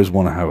you always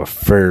want to have a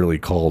fairly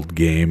called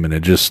game, and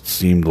it just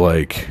seemed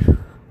like,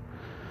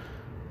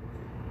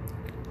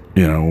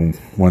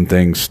 when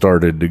things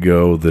started to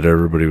go, that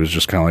everybody was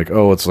just kind of like,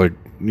 oh, it's like,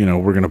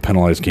 we're going to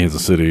penalize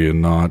Kansas City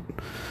and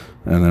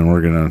then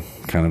we're going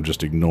to kind of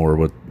just ignore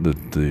what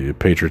the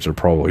Patriots are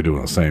probably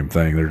doing the same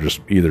thing. They're just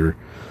either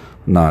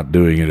not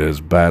doing it as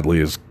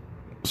badly as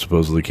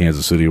supposedly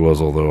Kansas City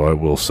was, although I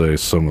will say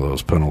some of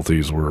those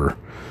penalties were,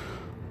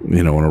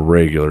 in a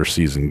regular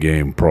season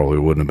game probably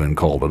wouldn't have been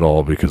called at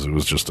all because it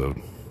was just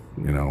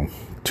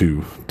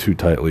too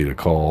tightly to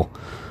call.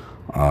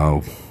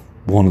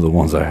 One of the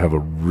ones I have a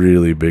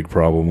really big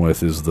problem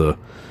with is the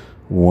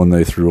one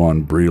they threw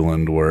on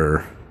Breland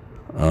where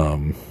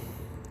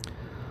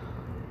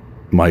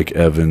Mike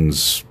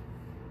Evans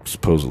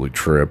supposedly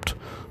tripped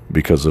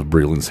because of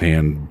Breland's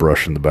hand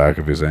brushing the back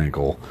of his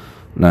ankle.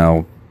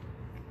 Now,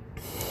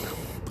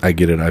 I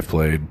get it. I've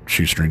played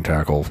shoestring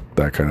tackle,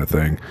 that kind of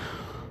thing.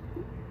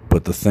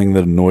 But the thing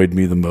that annoyed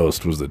me the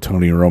most was that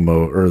Tony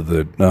Romo, or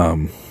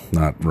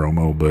not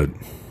Romo, but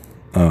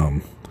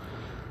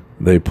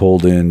they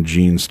pulled in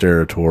Gene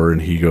Steratore,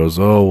 and he goes,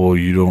 oh, well,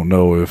 you don't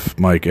know if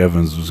Mike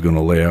Evans was going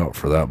to lay out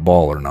for that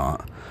ball or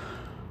not.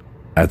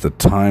 At the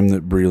time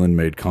that Breland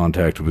made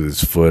contact with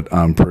his foot,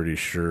 I'm pretty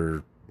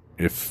sure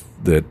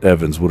that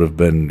Evans would have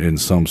been in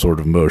some sort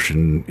of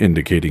motion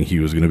indicating he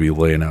was going to be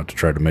laying out to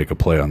try to make a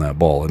play on that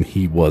ball, and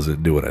he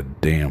wasn't doing a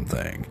damn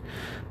thing.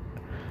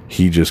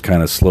 He just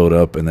kind of slowed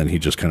up, and then he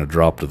just kind of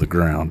dropped to the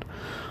ground,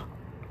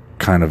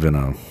 kind of in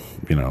a,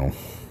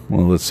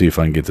 well, let's see if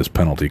I can get this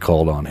penalty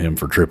called on him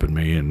for tripping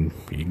me, and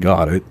he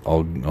got it.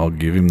 I'll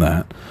give him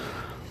that.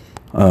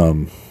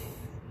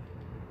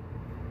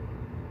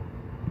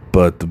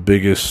 But the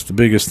biggest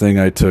thing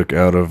I took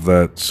out of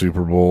that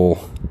Super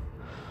Bowl,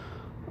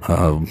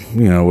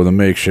 with a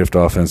makeshift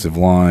offensive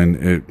line,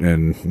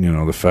 and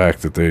the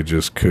fact that they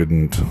just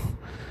couldn't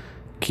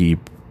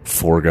keep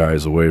four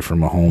guys away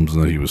from Mahomes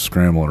and that he was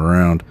scrambling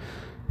around.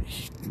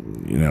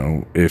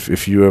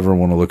 If you ever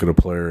want to look at a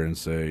player and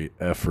say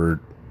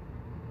effort,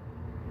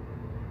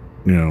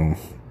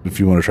 if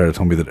you want to try to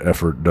tell me that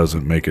effort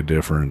doesn't make a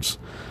difference,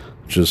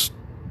 just,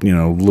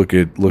 look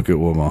at what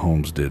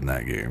Mahomes did in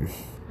that game.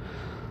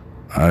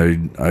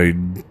 I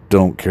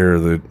don't care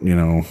that,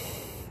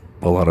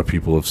 a lot of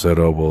people have said,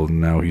 oh, well,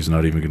 now he's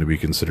not even going to be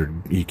considered,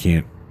 he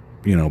can't,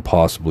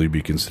 possibly be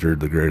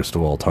considered the greatest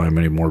of all time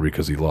anymore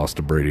because he lost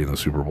to Brady in the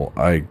Super Bowl.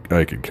 I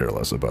could care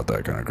less about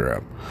that kind of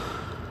crap.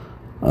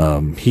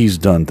 He's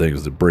done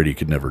things that Brady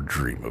could never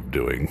dream of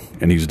doing,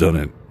 and he's done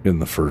it in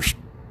the first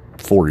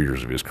 4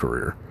 years of his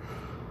career.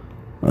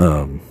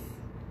 And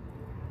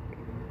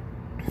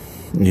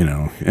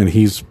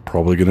he's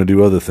probably going to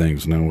do other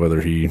things now,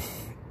 whether he,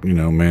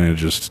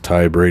 manages to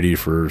tie Brady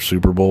for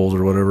Super Bowls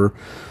or whatever.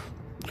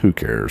 Who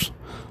cares?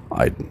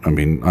 I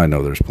mean, I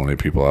know there's plenty of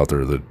people out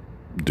there that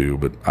do,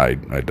 but I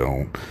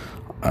don't.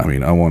 I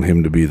mean, I want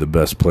him to be the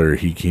best player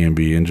he can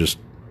be, and just,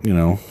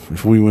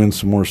 if we win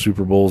some more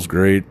Super Bowls,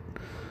 great.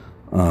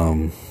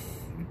 I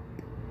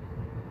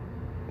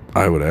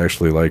would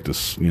actually like to,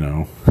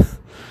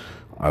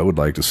 I would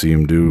like to see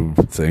him do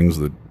things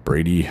that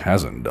Brady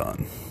hasn't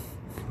done.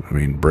 I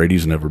mean,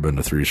 Brady's never been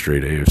to 3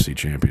 straight AFC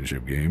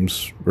championship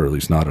games, or at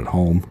least not at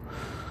home.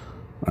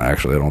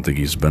 Actually, I don't think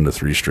he's been to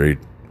 3 straight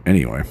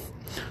anyway.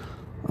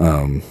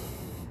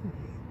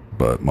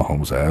 But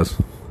Mahomes has.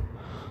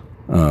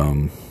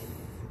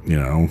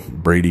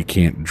 Brady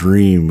can't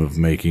dream of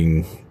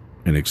making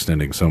and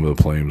extending some of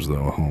the claims that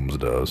Mahomes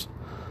does.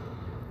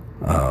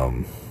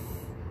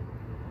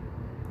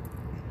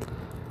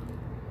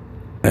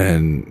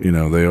 And,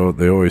 they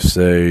always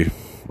say,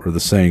 or the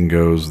saying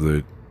goes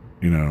that,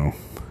 your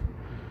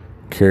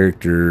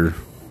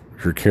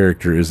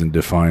character isn't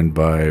defined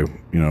by,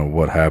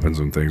 what happens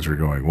when things are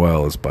going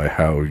well. It's by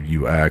how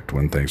you act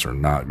when things are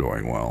not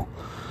going well.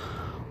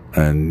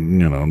 And,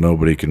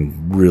 nobody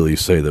can really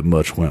say that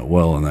much went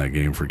well in that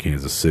game for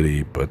Kansas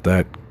City, but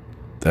that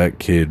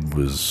kid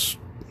was,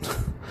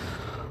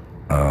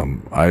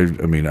 I've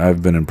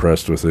been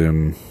impressed with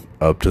him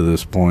up to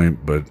this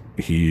point, but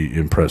he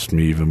impressed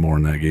me even more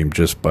in that game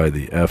just by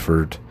the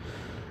effort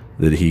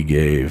that he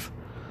gave.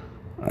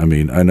 I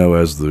mean, I know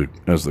as the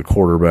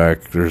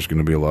quarterback, there's going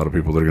to be a lot of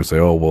people that are going to say,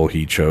 oh, well,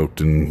 he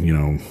choked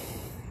and,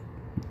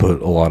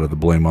 put a lot of the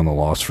blame on the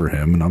loss for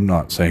him. And I'm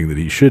not saying that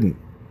he shouldn't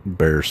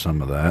bear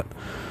some of that.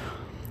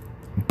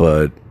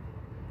 But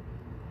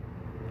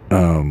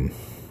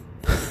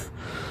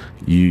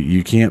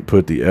you can't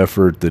put the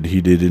effort that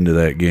he did into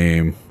that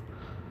game,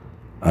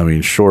 I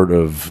mean, short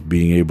of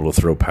being able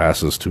to throw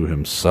passes to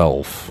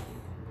himself,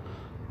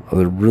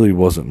 there really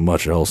wasn't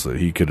much else that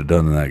he could have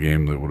done in that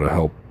game that would have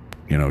helped,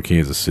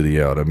 Kansas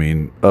City out. I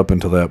mean, up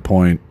until that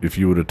point, if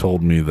you would have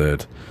told me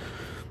that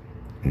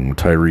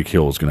Tyreek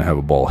Hill was going to have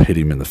a ball hit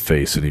him in the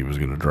face and he was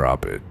going to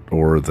drop it,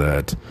 or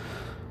that,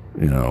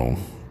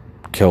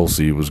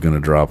 Kelsey was going to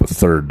drop a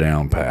 3rd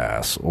down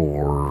pass,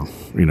 or,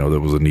 that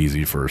was an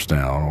easy 1st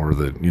down, or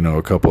that,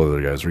 a couple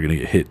other guys were going to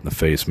get hit in the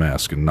face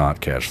mask and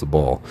not catch the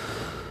ball.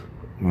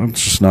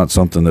 It's just not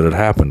something that had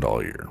happened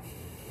all year.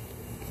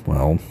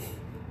 Well,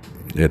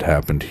 it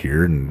happened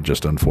here, and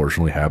just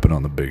unfortunately happened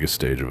on the biggest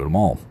stage of them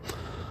all.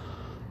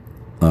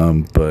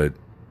 But,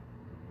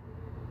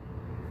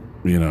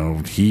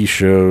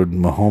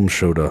 Mahomes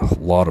showed a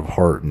lot of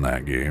heart in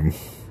that game.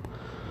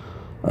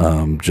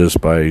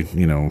 Just by,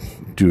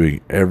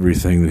 doing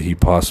everything that he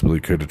possibly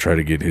could to try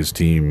to get his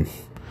team,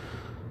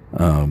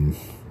 in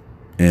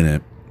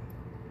it,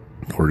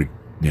 or to,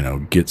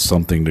 get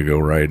something to go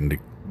right and to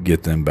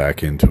get them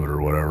back into it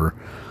or whatever.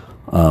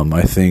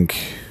 I think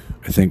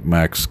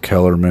Max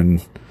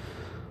Kellerman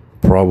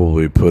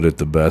probably put it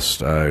the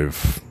best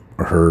I've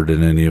heard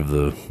in any of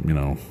the,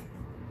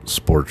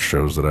 sports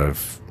shows that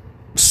I've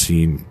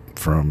seen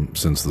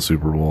since the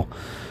Super Bowl.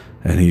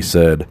 And he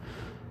said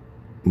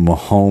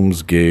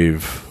Mahomes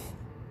gave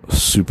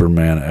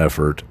Superman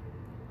effort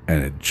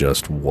and it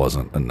just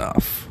wasn't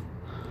enough.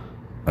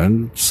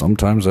 And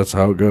sometimes that's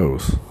how it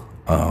goes.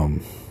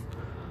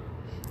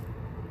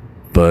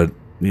 But,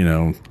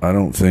 I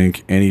don't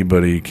think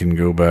anybody can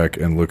go back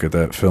and look at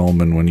that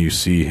film, and when you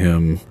see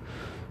him,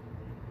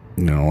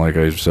 like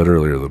I said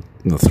earlier,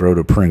 the throw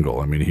to Pringle,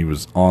 I mean, he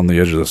was on the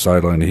edge of the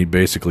sideline, and he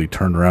basically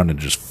turned around and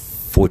just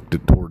flicked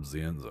it towards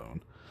the end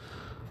zone.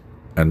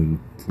 And,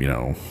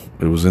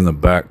 it was in the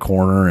back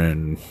corner,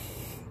 and,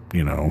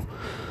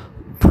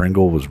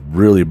 Pringle was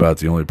really about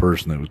the only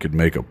person that could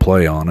make a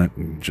play on it,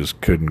 and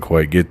just couldn't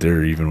quite get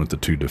there, even with the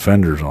 2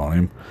 defenders on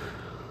him.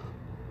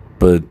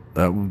 But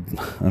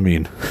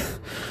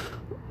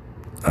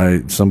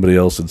somebody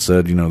else had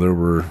said,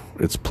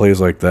 it's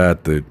plays like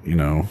that,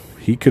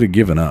 he could have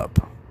given up.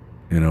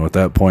 At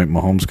that point,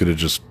 Mahomes could have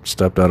just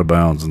stepped out of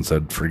bounds and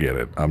said, forget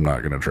it, I'm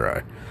not going to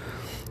try.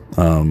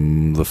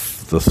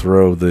 The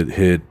throw that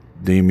hit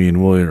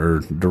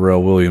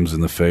Darrell Williams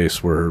in the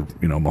face, where,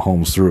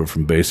 Mahomes threw it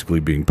from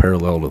basically being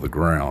parallel to the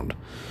ground,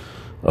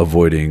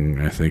 avoiding,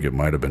 I think it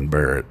might have been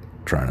Barrett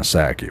trying to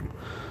sack him.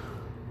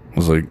 I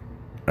was like,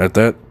 at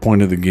that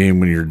point of the game,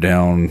 when you're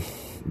down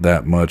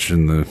that much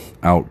and the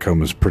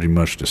outcome is pretty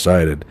much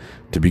decided,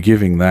 to be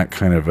giving that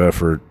kind of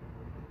effort,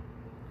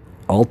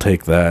 I'll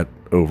take that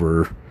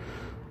over,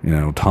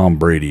 Tom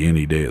Brady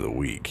any day of the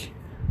week.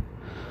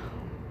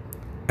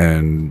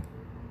 And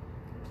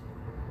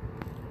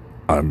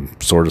I'm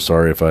sort of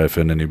sorry if I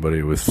offend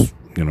anybody with,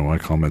 my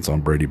comments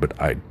on Brady, but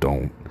I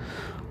don't.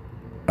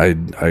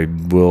 I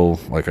will,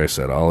 like I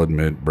said, I'll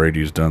admit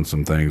Brady's done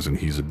some things and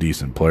he's a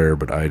decent player,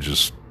 but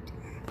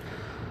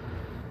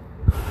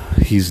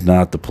he's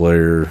not the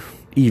player,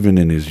 even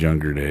in his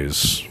younger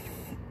days.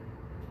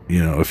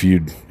 If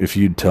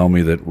you'd tell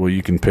me that, well,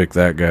 you can pick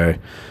that guy,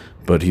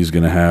 but he's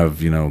going to have,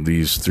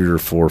 these 3 or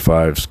 4 or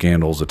 5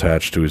 scandals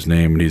attached to his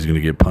name and he's going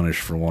to get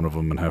punished for one of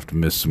them and have to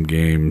miss some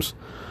games.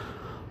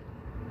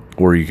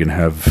 Or you can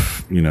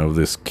have,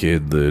 this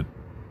kid that,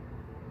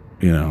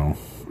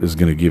 is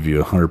going to give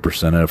you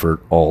 100%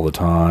 effort all the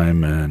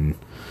time. And,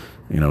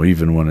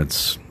 even when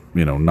it's,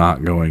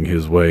 not going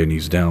his way and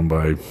he's down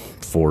by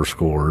 4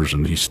 scores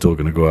and he's still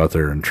going to go out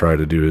there and try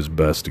to do his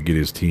best to get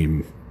his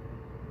team,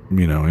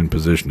 in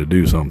position to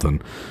do something.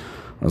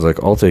 I was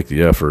like, I'll take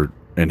the effort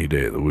any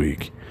day of the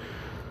week.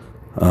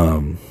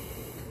 I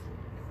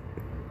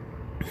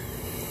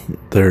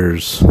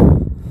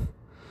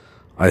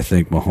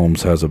think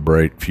Mahomes has a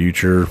bright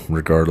future,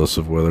 regardless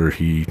of whether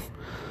he,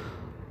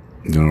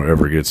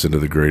 ever gets into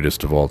the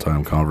greatest of all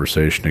time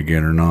conversation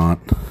again or not.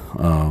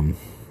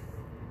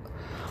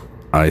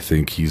 I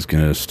think he's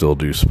going to still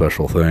do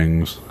special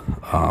things,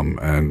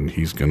 and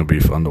he's going to be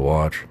fun to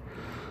watch.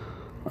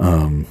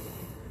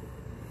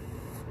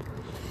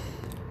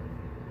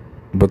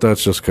 But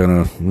that's just kind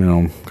of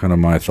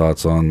my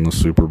thoughts on the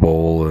Super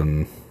Bowl.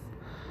 And,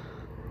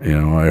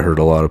 I heard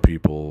a lot of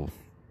people,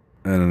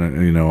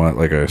 and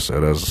like I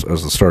said, as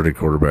the starting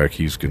quarterback,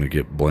 he's going to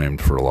get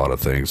blamed for a lot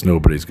of things.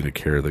 Nobody's going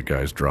to care that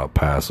guys drop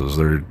passes.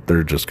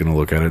 They're just going to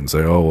look at it and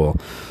say, oh, well,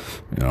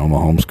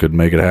 Mahomes couldn't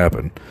make it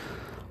happen.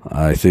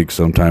 I think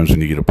sometimes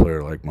when you get a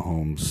player like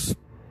Mahomes,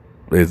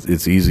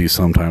 it's easy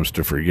sometimes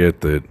to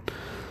forget that,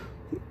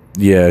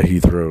 yeah, he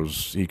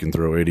can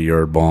throw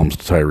 80-yard bombs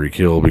to Tyreek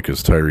Hill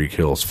because Tyreek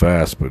Hill's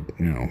fast, but,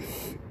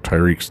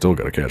 Tyreek's still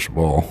got to catch the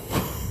ball.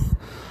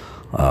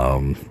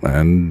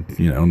 And,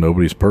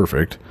 nobody's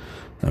perfect.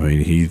 I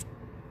mean,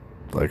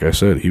 like I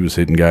said, he was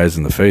hitting guys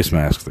in the face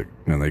mask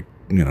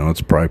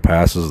it's probably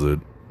passes that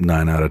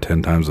 9 out of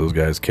 10 times those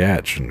guys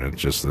catch, and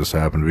this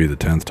happened to be the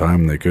 10th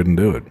time they couldn't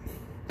do it.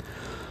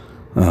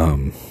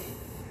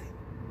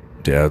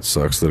 Yeah, it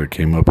sucks that it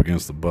came up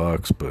against the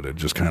Bucs, but it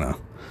just kind of,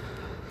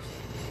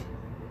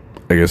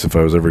 I guess if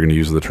I was ever going to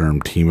use the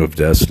term team of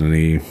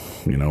destiny,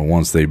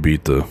 once they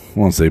beat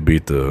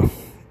the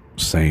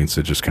Saints,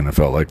 it just kind of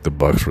felt like the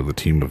Bucs were the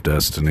team of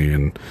destiny.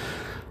 And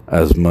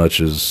as much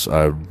as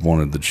I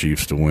wanted the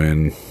Chiefs to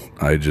win,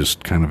 I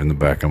just kind of in the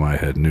back of my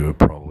head knew it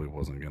probably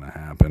wasn't going to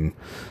happen,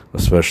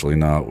 especially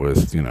not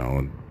with,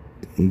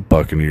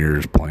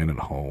 Buccaneers playing at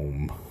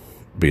home,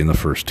 being the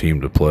first team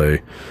to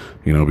play,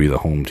 be the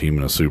home team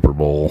in a Super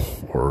Bowl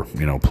or,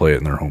 play it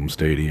in their home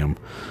stadium.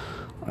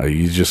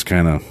 You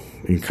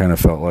kind of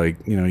felt like,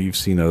 you've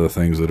seen other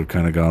things that have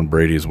kind of gone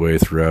Brady's way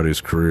throughout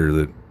his career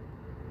that,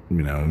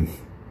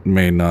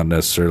 may not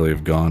necessarily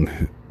have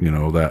gone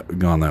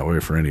that way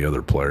for any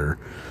other player.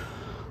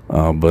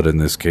 But in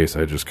this case,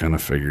 I just kind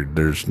of figured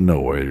there's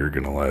no way you're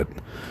going to let,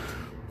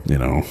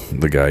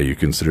 the guy you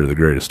consider the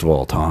greatest of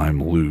all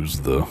time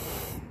lose the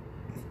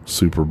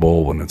Super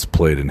Bowl when it's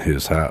played in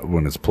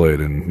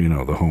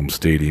the home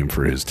stadium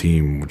for his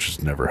team, which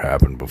has never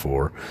happened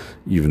before,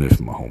 even if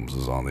Mahomes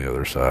is on the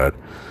other side.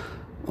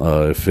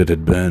 If it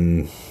had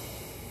been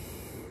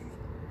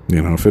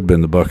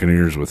the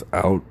Buccaneers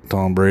without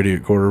Tom Brady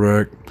at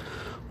quarterback,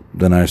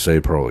 then I say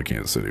probably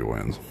Kansas City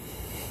wins.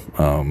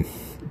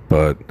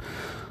 But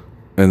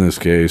in this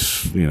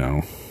case,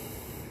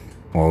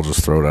 I'll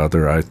just throw it out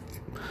there.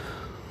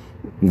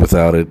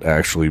 Without it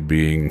actually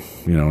being,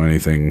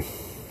 anything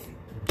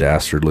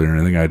dastardly or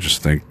anything, I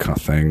just think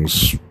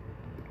things,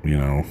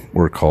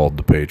 were called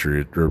the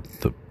Patriot or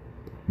the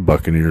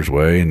Buccaneers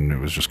way, and it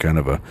was just kind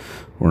of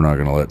we're not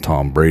going to let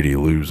Tom Brady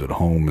lose at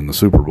home in the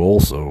Super Bowl,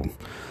 so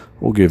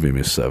we'll give him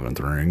his 7th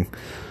ring.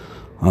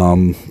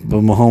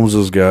 But Mahomes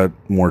has got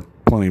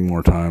plenty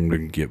more time to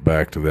get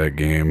back to that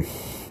game.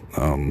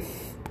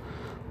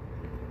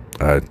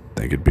 I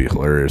think it'd be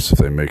hilarious if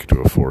they make it to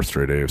a 4th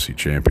straight AFC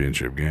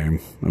Championship game.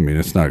 I mean,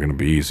 it's not going to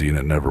be easy, and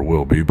it never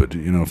will be, but,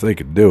 if they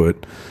could do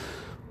it,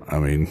 I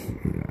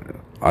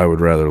mean, I would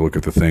rather look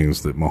at the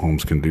things that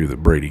Mahomes can do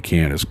that Brady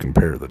can't as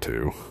compare the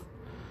two.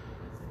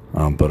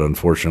 But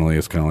unfortunately,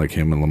 it's kind of like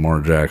him and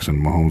Lamar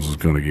Jackson. Mahomes is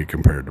going to get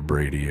compared to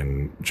Brady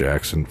and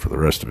Jackson for the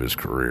rest of his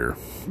career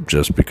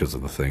just because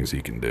of the things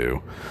he can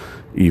do.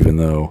 Even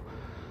though,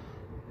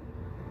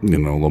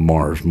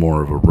 Lamar's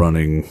more of a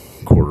running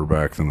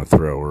quarterback than a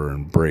thrower,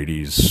 and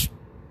Brady's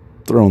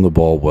thrown the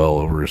ball well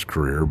over his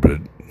career,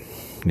 but,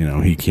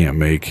 he can't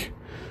make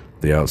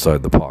the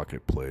outside the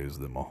pocket plays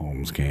that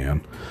Mahomes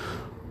can.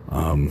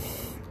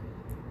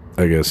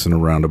 I guess in a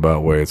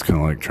roundabout way, it's kind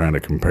of like trying to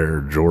compare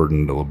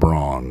Jordan to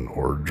LeBron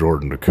or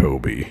Jordan to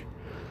Kobe.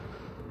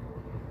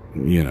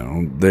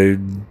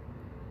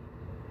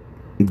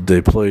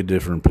 They play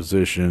different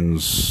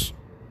positions,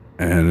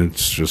 and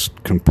it's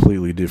just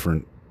completely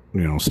different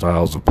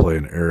styles of play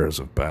and eras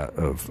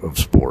of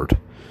sport.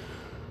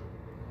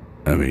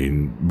 I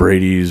mean,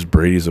 Brady's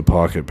a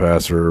pocket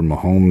passer.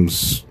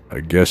 Mahomes, I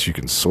guess you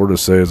can sort of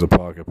say, is a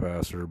pocket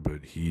passer,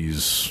 but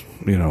he's,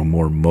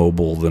 more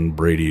mobile than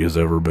Brady has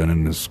ever been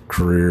in his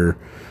career.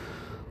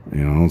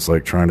 It's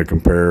like trying to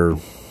compare,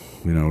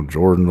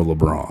 Jordan to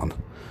LeBron.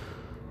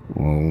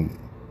 Well,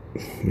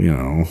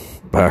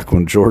 back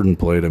when Jordan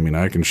played,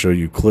 I can show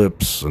you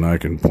clips and I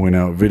can point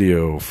out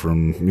video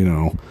from,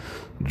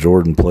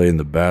 Jordan playing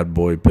the bad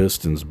boy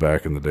Pistons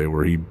back in the day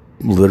where he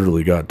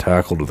literally got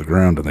tackled to the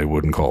ground and they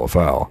wouldn't call a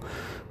foul.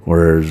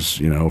 Whereas,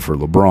 for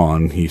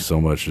LeBron, he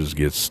so much as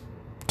gets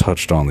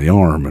touched on the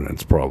arm and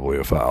it's probably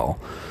a foul.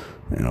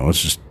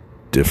 It's just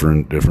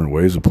different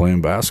ways of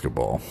playing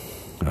basketball.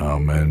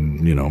 And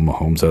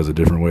Mahomes has a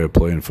different way of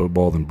playing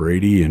football than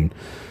Brady, and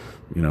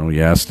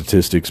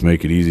statistics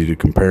make it easy to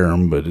compare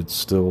them, but it's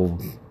still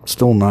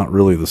not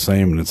really the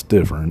same, and it's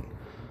different.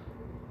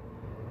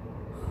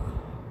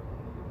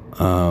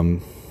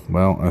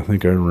 Well, I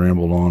think I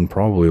rambled on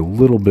probably a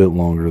little bit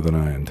longer than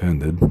I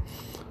intended.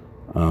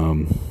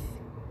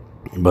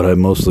 But I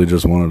mostly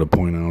just wanted to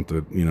point out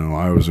that,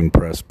 I was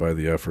impressed by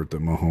the effort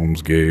that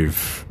Mahomes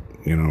gave,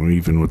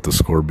 even with the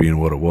score being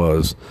what it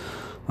was.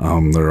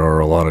 There are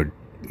a lot of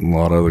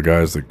other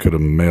guys that could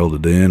have mailed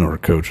it in, or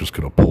coaches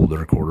could have pulled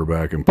their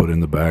quarterback and put in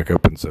the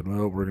backup and said,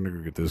 well, we're going to go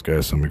get this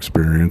guy some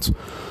experience.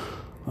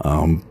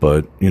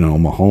 But,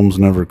 Mahomes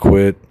never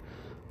quit.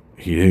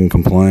 He didn't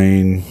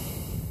complain.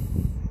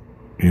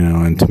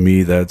 And to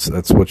me, that's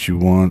what you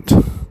want.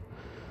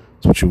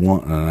 That's what you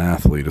want in an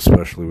athlete,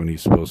 especially when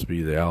he's supposed to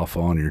be the alpha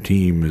on your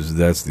team.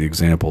 That's the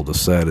example to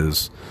set.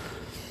 Is,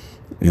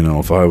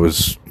 if I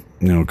was,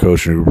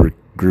 coaching a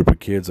group of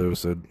kids, I would have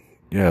said,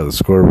 yeah, the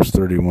score was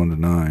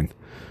 31-9,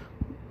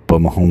 but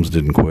Mahomes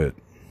didn't quit.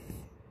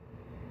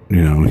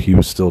 He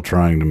was still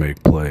trying to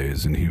make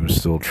plays, and he was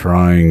still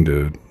trying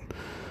to,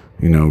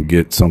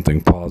 get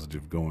something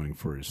positive going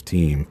for his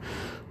team.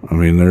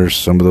 There's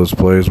some of those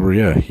plays where,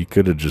 yeah, he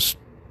could have just,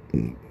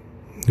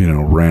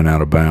 ran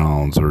out of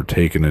bounds or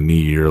taken a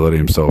knee or let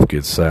himself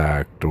get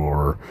sacked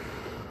or,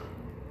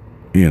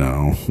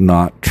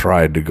 not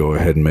tried to go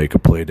ahead and make a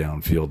play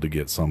downfield to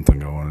get something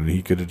going. And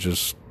he could have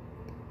just,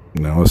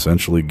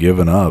 essentially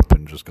given up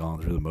and just gone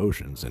through the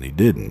motions, and he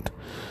didn't.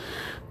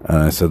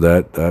 So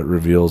that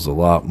reveals a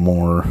lot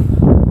more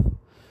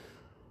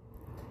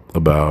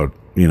about,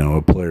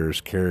 a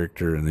player's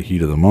character in the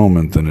heat of the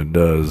moment than it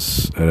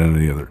does at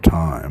any other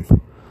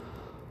time.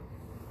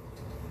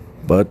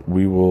 But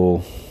we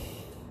will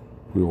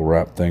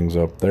wrap things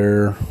up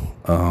there.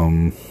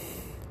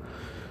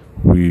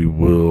 We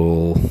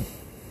will,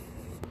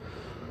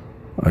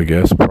 I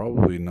guess,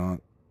 probably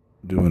not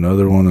do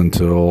another one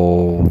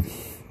until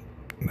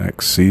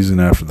next season,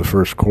 after the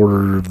first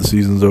quarter of the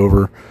season's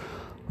over.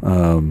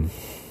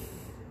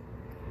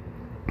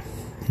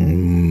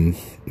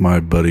 My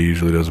buddy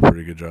usually does a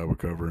pretty good job of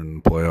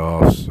covering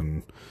playoffs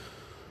and,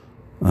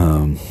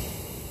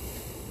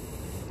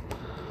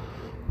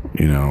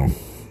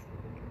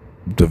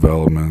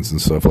 developments and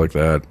stuff like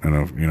that. And,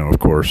 of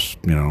course,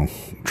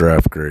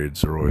 draft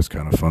grades are always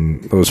kind of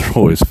fun. Those are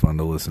always fun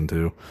to listen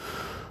to.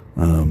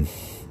 Then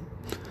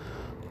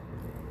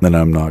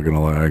I'm not going to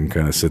lie, I can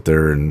kind of sit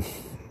there and,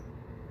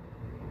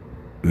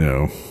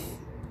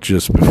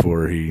 just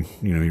before he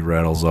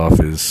rattles off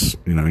his,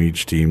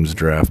 each team's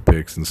draft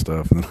picks and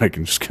stuff, and then I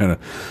can just kind of,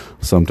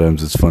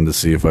 sometimes it's fun to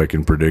see if I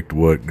can predict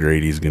what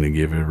grade he's going to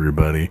give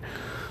everybody.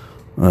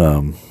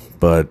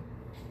 But,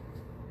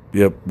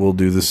 yep, we'll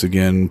do this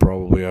again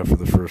probably after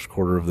the first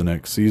quarter of the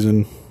next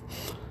season.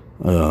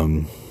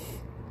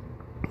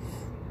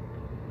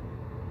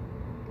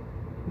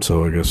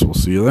 So I guess we'll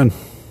see you then.